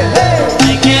 lele, hey.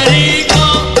 Ay, qué rico,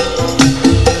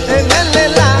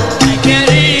 Lela. ay, qué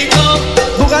rico,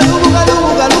 Boogaloo, boogaloo,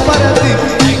 boogaloo para ti.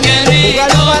 ay, qué rico,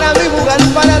 Boogaloo para mí,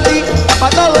 boogaloo para ti,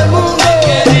 para todo el mundo.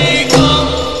 qué rico,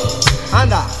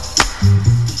 Anda.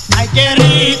 ay, qué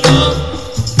rico,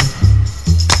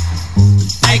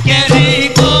 ay, qué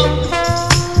rico,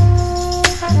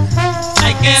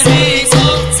 ay, qué rico,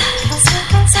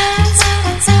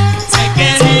 ay,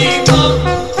 qué rico,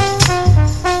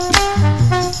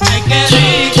 ay, qué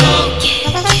rico,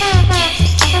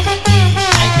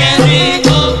 ay, qué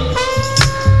rico,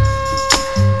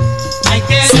 ay,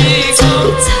 qué rico,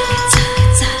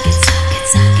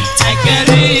 ay, qué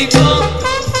rico,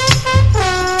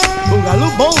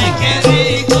 Boogaloo, boom. ay, qué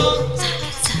rico.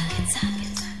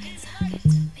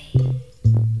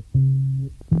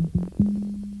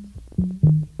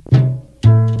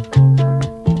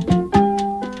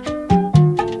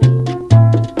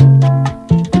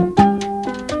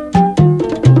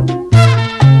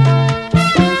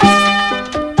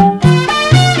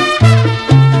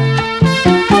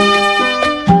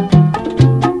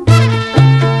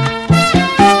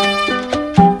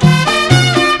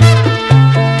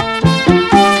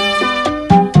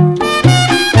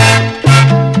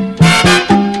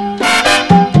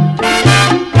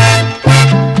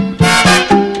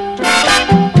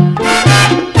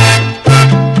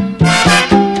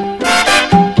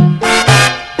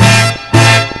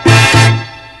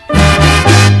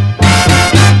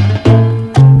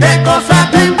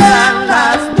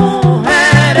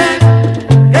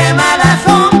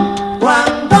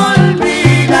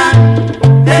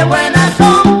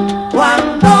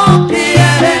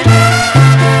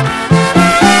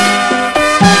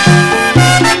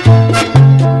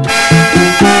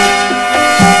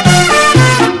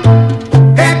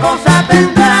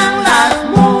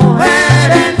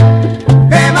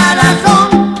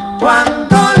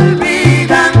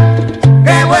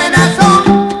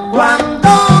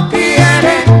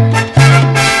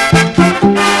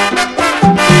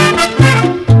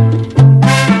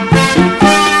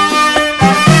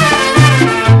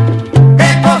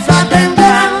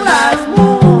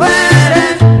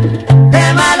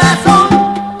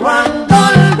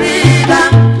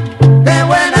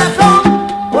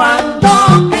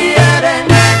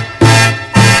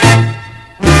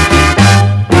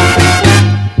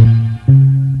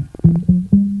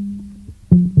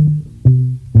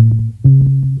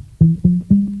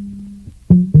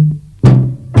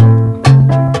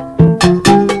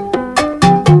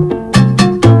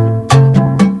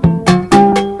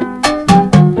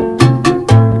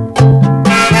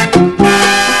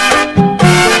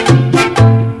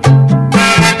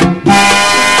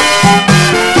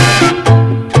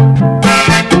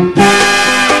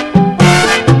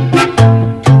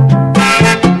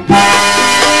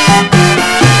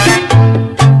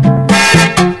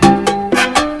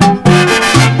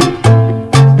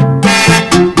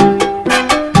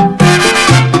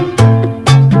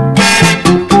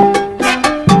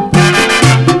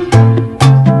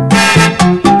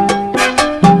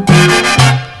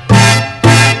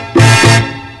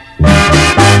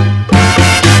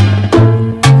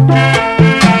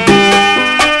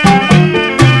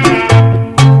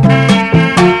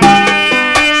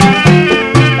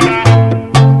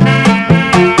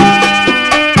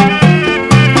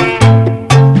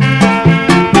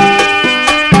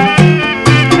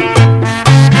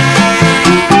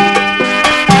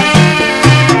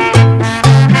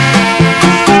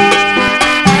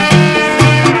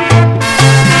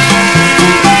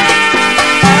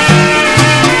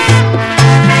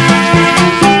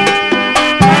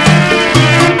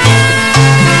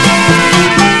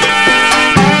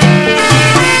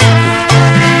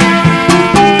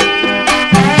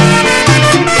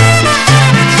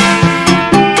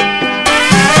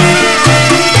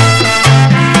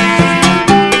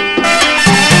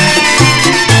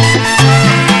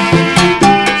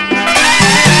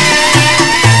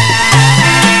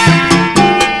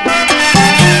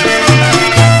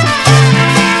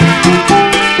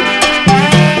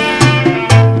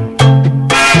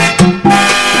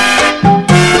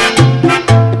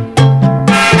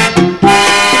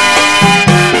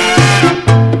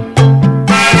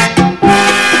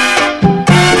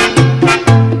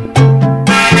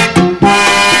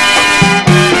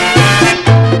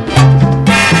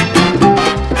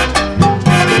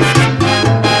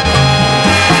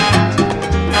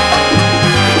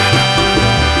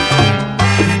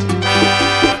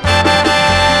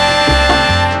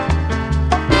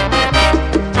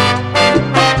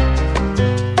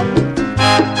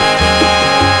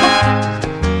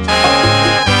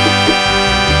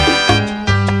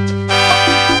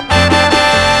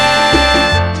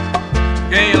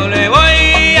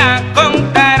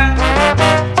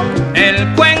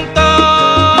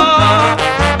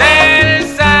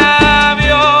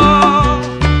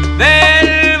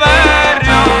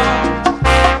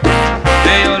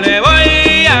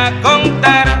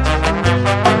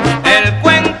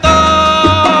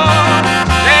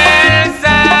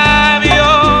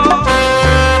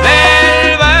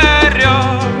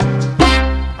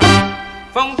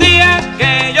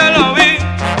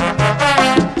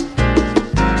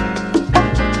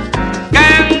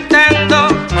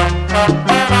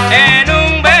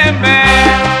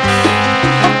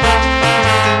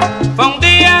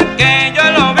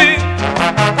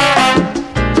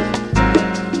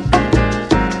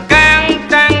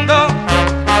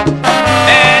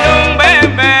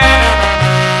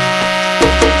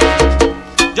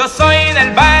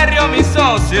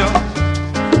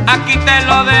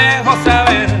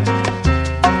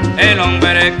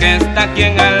 aquí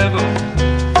en algo.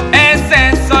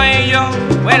 Ese soy yo,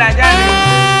 fuera ya.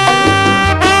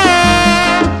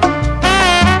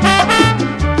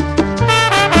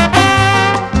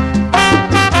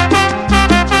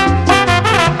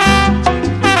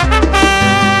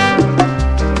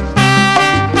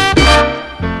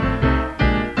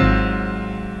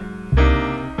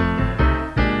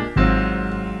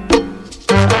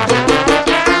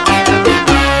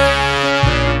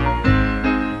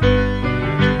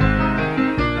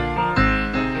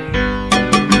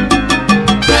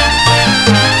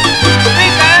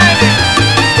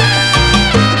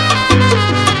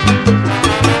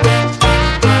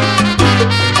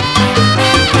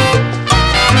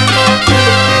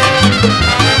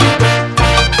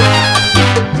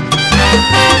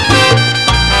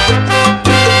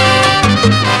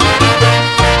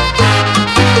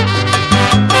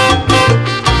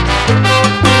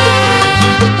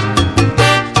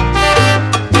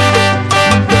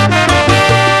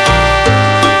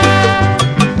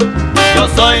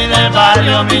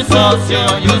 Mi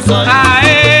socio, yo soy.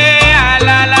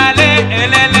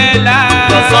 La.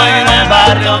 Yo soy del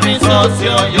barrio, mi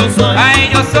socio, yo soy. Ay,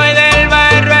 yo soy del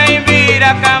barrio, ay,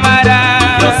 mira,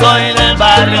 camarada. Yo soy del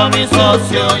barrio, mi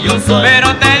socio, yo soy.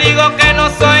 Pero te digo que no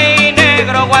soy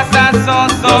negro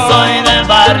guasazoso. Yo soy del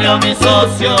barrio, mi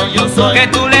socio, yo soy. Que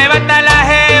tú levantas la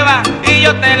jeva y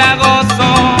yo te la gozo.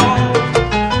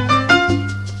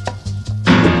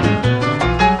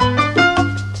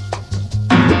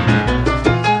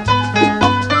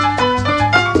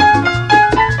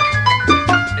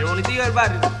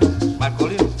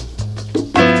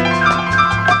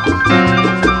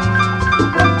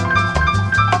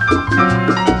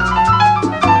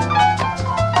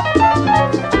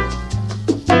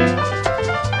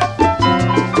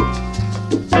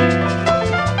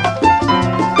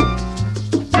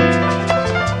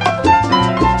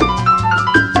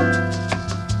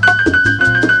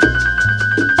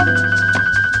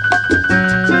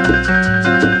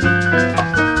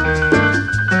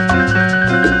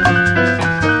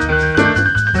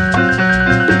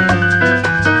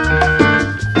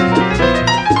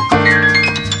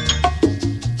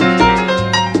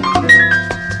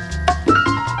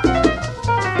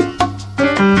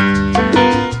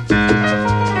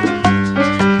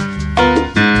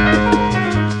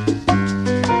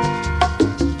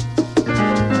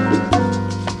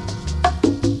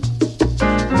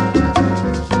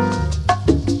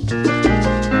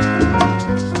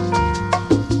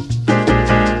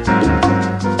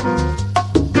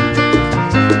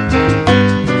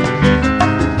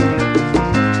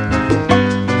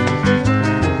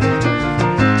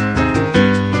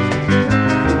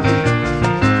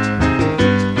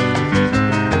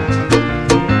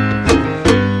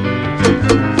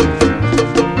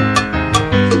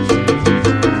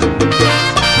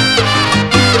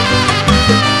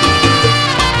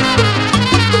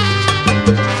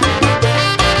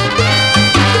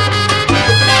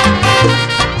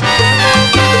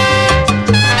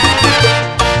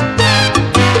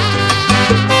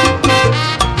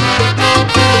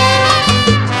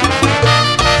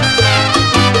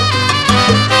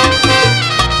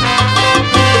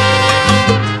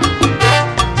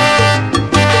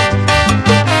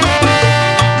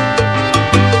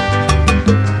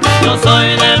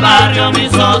 Mi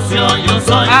socio, yo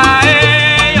soy.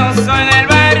 Yo soy del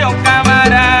barrio,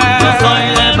 camarada. Yo soy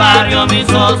del barrio, mi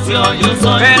socio, yo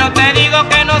soy. Pero te digo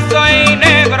que no soy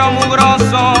negro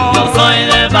mugroso. Yo soy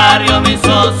del barrio, mi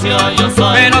socio.